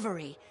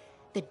discovery.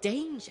 The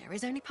danger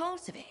is only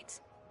part of it.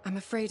 I'm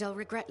afraid I'll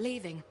regret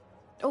leaving,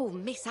 or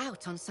miss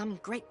out on some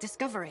great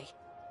discovery.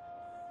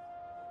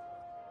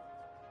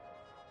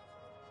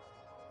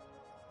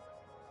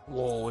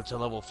 Whoa, it's a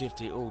level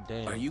 50. Oh,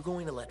 damn. Are you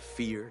going to let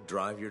fear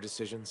drive your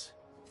decisions?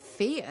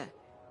 Fear?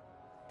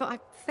 But I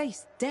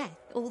face death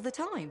all the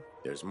time.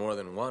 There's more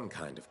than one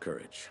kind of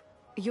courage.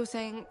 You're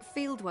saying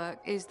fieldwork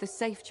is the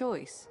safe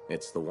choice?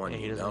 It's the one Yeah,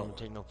 he you doesn't know. even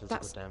take no physical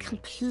That's damage.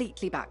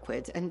 completely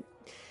backward and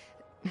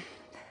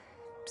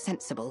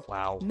sensible.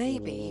 Wow.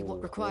 Maybe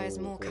what requires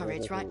more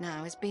courage right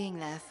now is being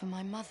there for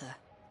my mother.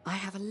 I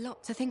have a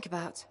lot to think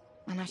about,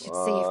 and I should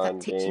see if that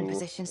teaching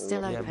position's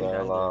still Yeah, open. me neither.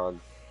 Dialogue.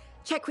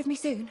 Check with me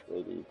soon.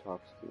 Lady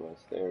talks too much.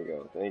 There we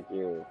go. Thank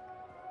you.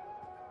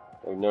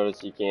 I've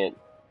noticed you can't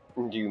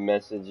do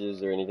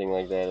messages or anything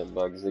like that. It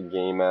bugs the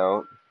game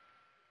out.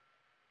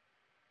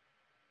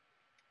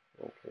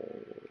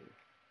 Okay.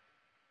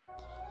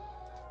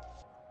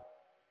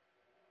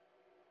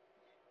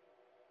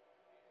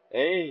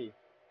 Hey!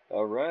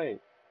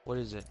 Alright. What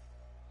is it?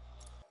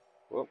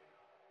 Whoop.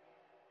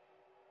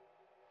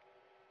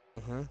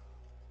 Mm-hmm.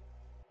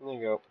 There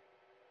you go.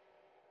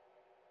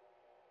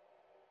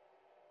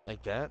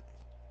 Like that?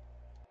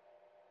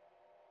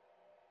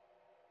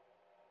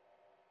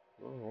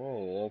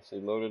 Alright, it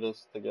actually loaded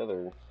us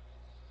together.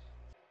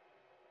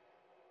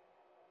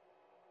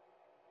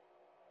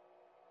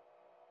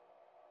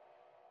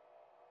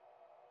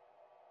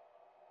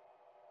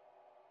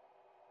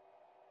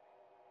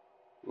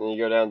 you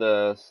go down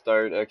to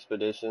start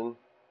expedition.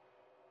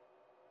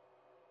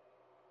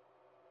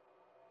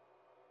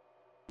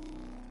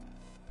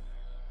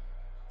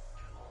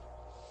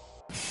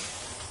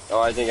 Oh,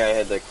 I think I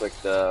had to click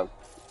the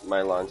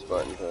my launch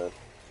button to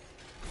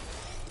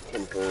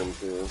confirm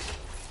too.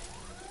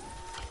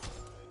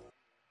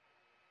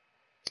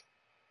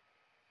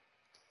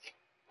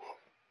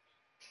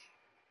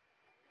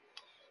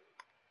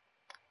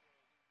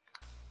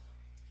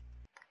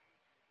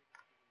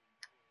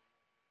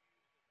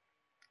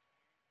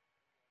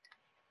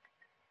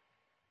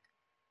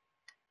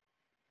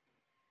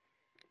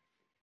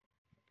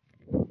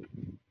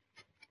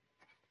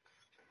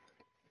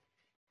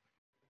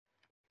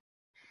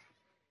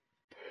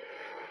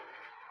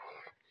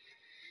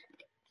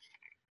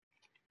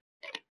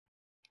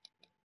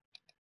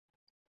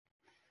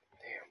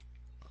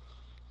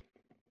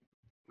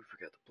 We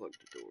forgot to plug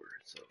the door,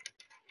 so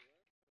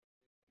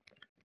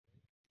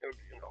it would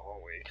be in the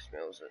hallway.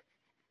 Smells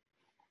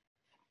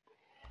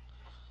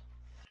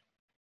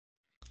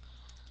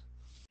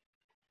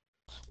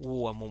it.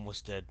 Ooh, I'm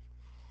almost dead.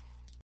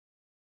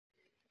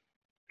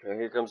 Now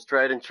here comes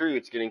tried and true.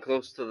 It's getting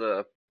close to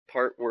the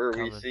part where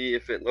we Coming. see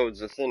if it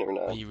loads us in or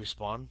Are not. you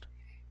respawned?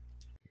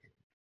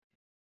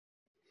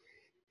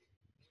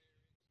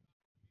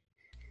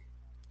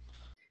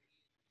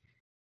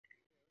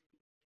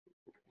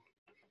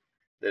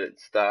 Did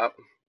it stop?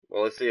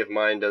 Well, let's see if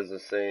mine does the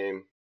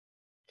same,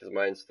 because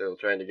mine's still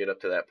trying to get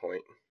up to that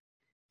point.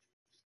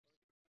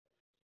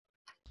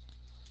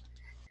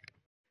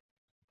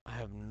 I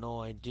have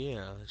no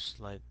idea. It's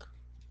like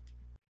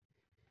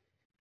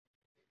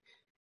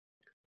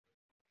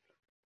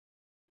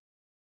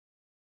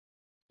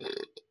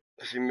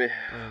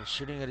I'm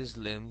shooting at his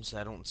limbs.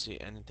 I don't see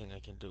anything I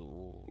can do.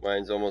 Ooh.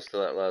 Mine's almost to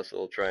that last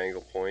little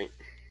triangle point.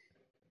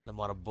 I'm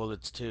out of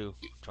bullets too.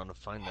 Trying to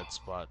find that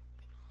spot.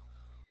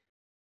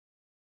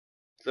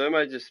 So it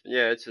might just,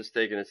 yeah, it's just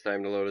taking its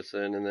time to load us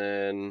in, and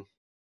then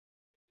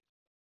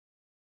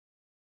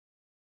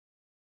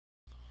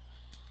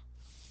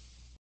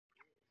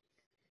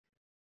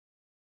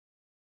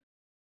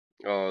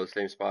oh, the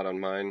same spot on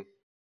mine.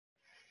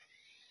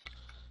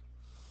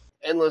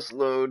 Endless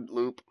load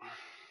loop.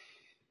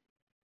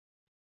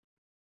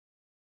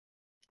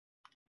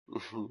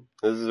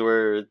 This is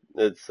where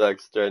it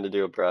sucks trying to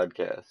do a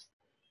broadcast.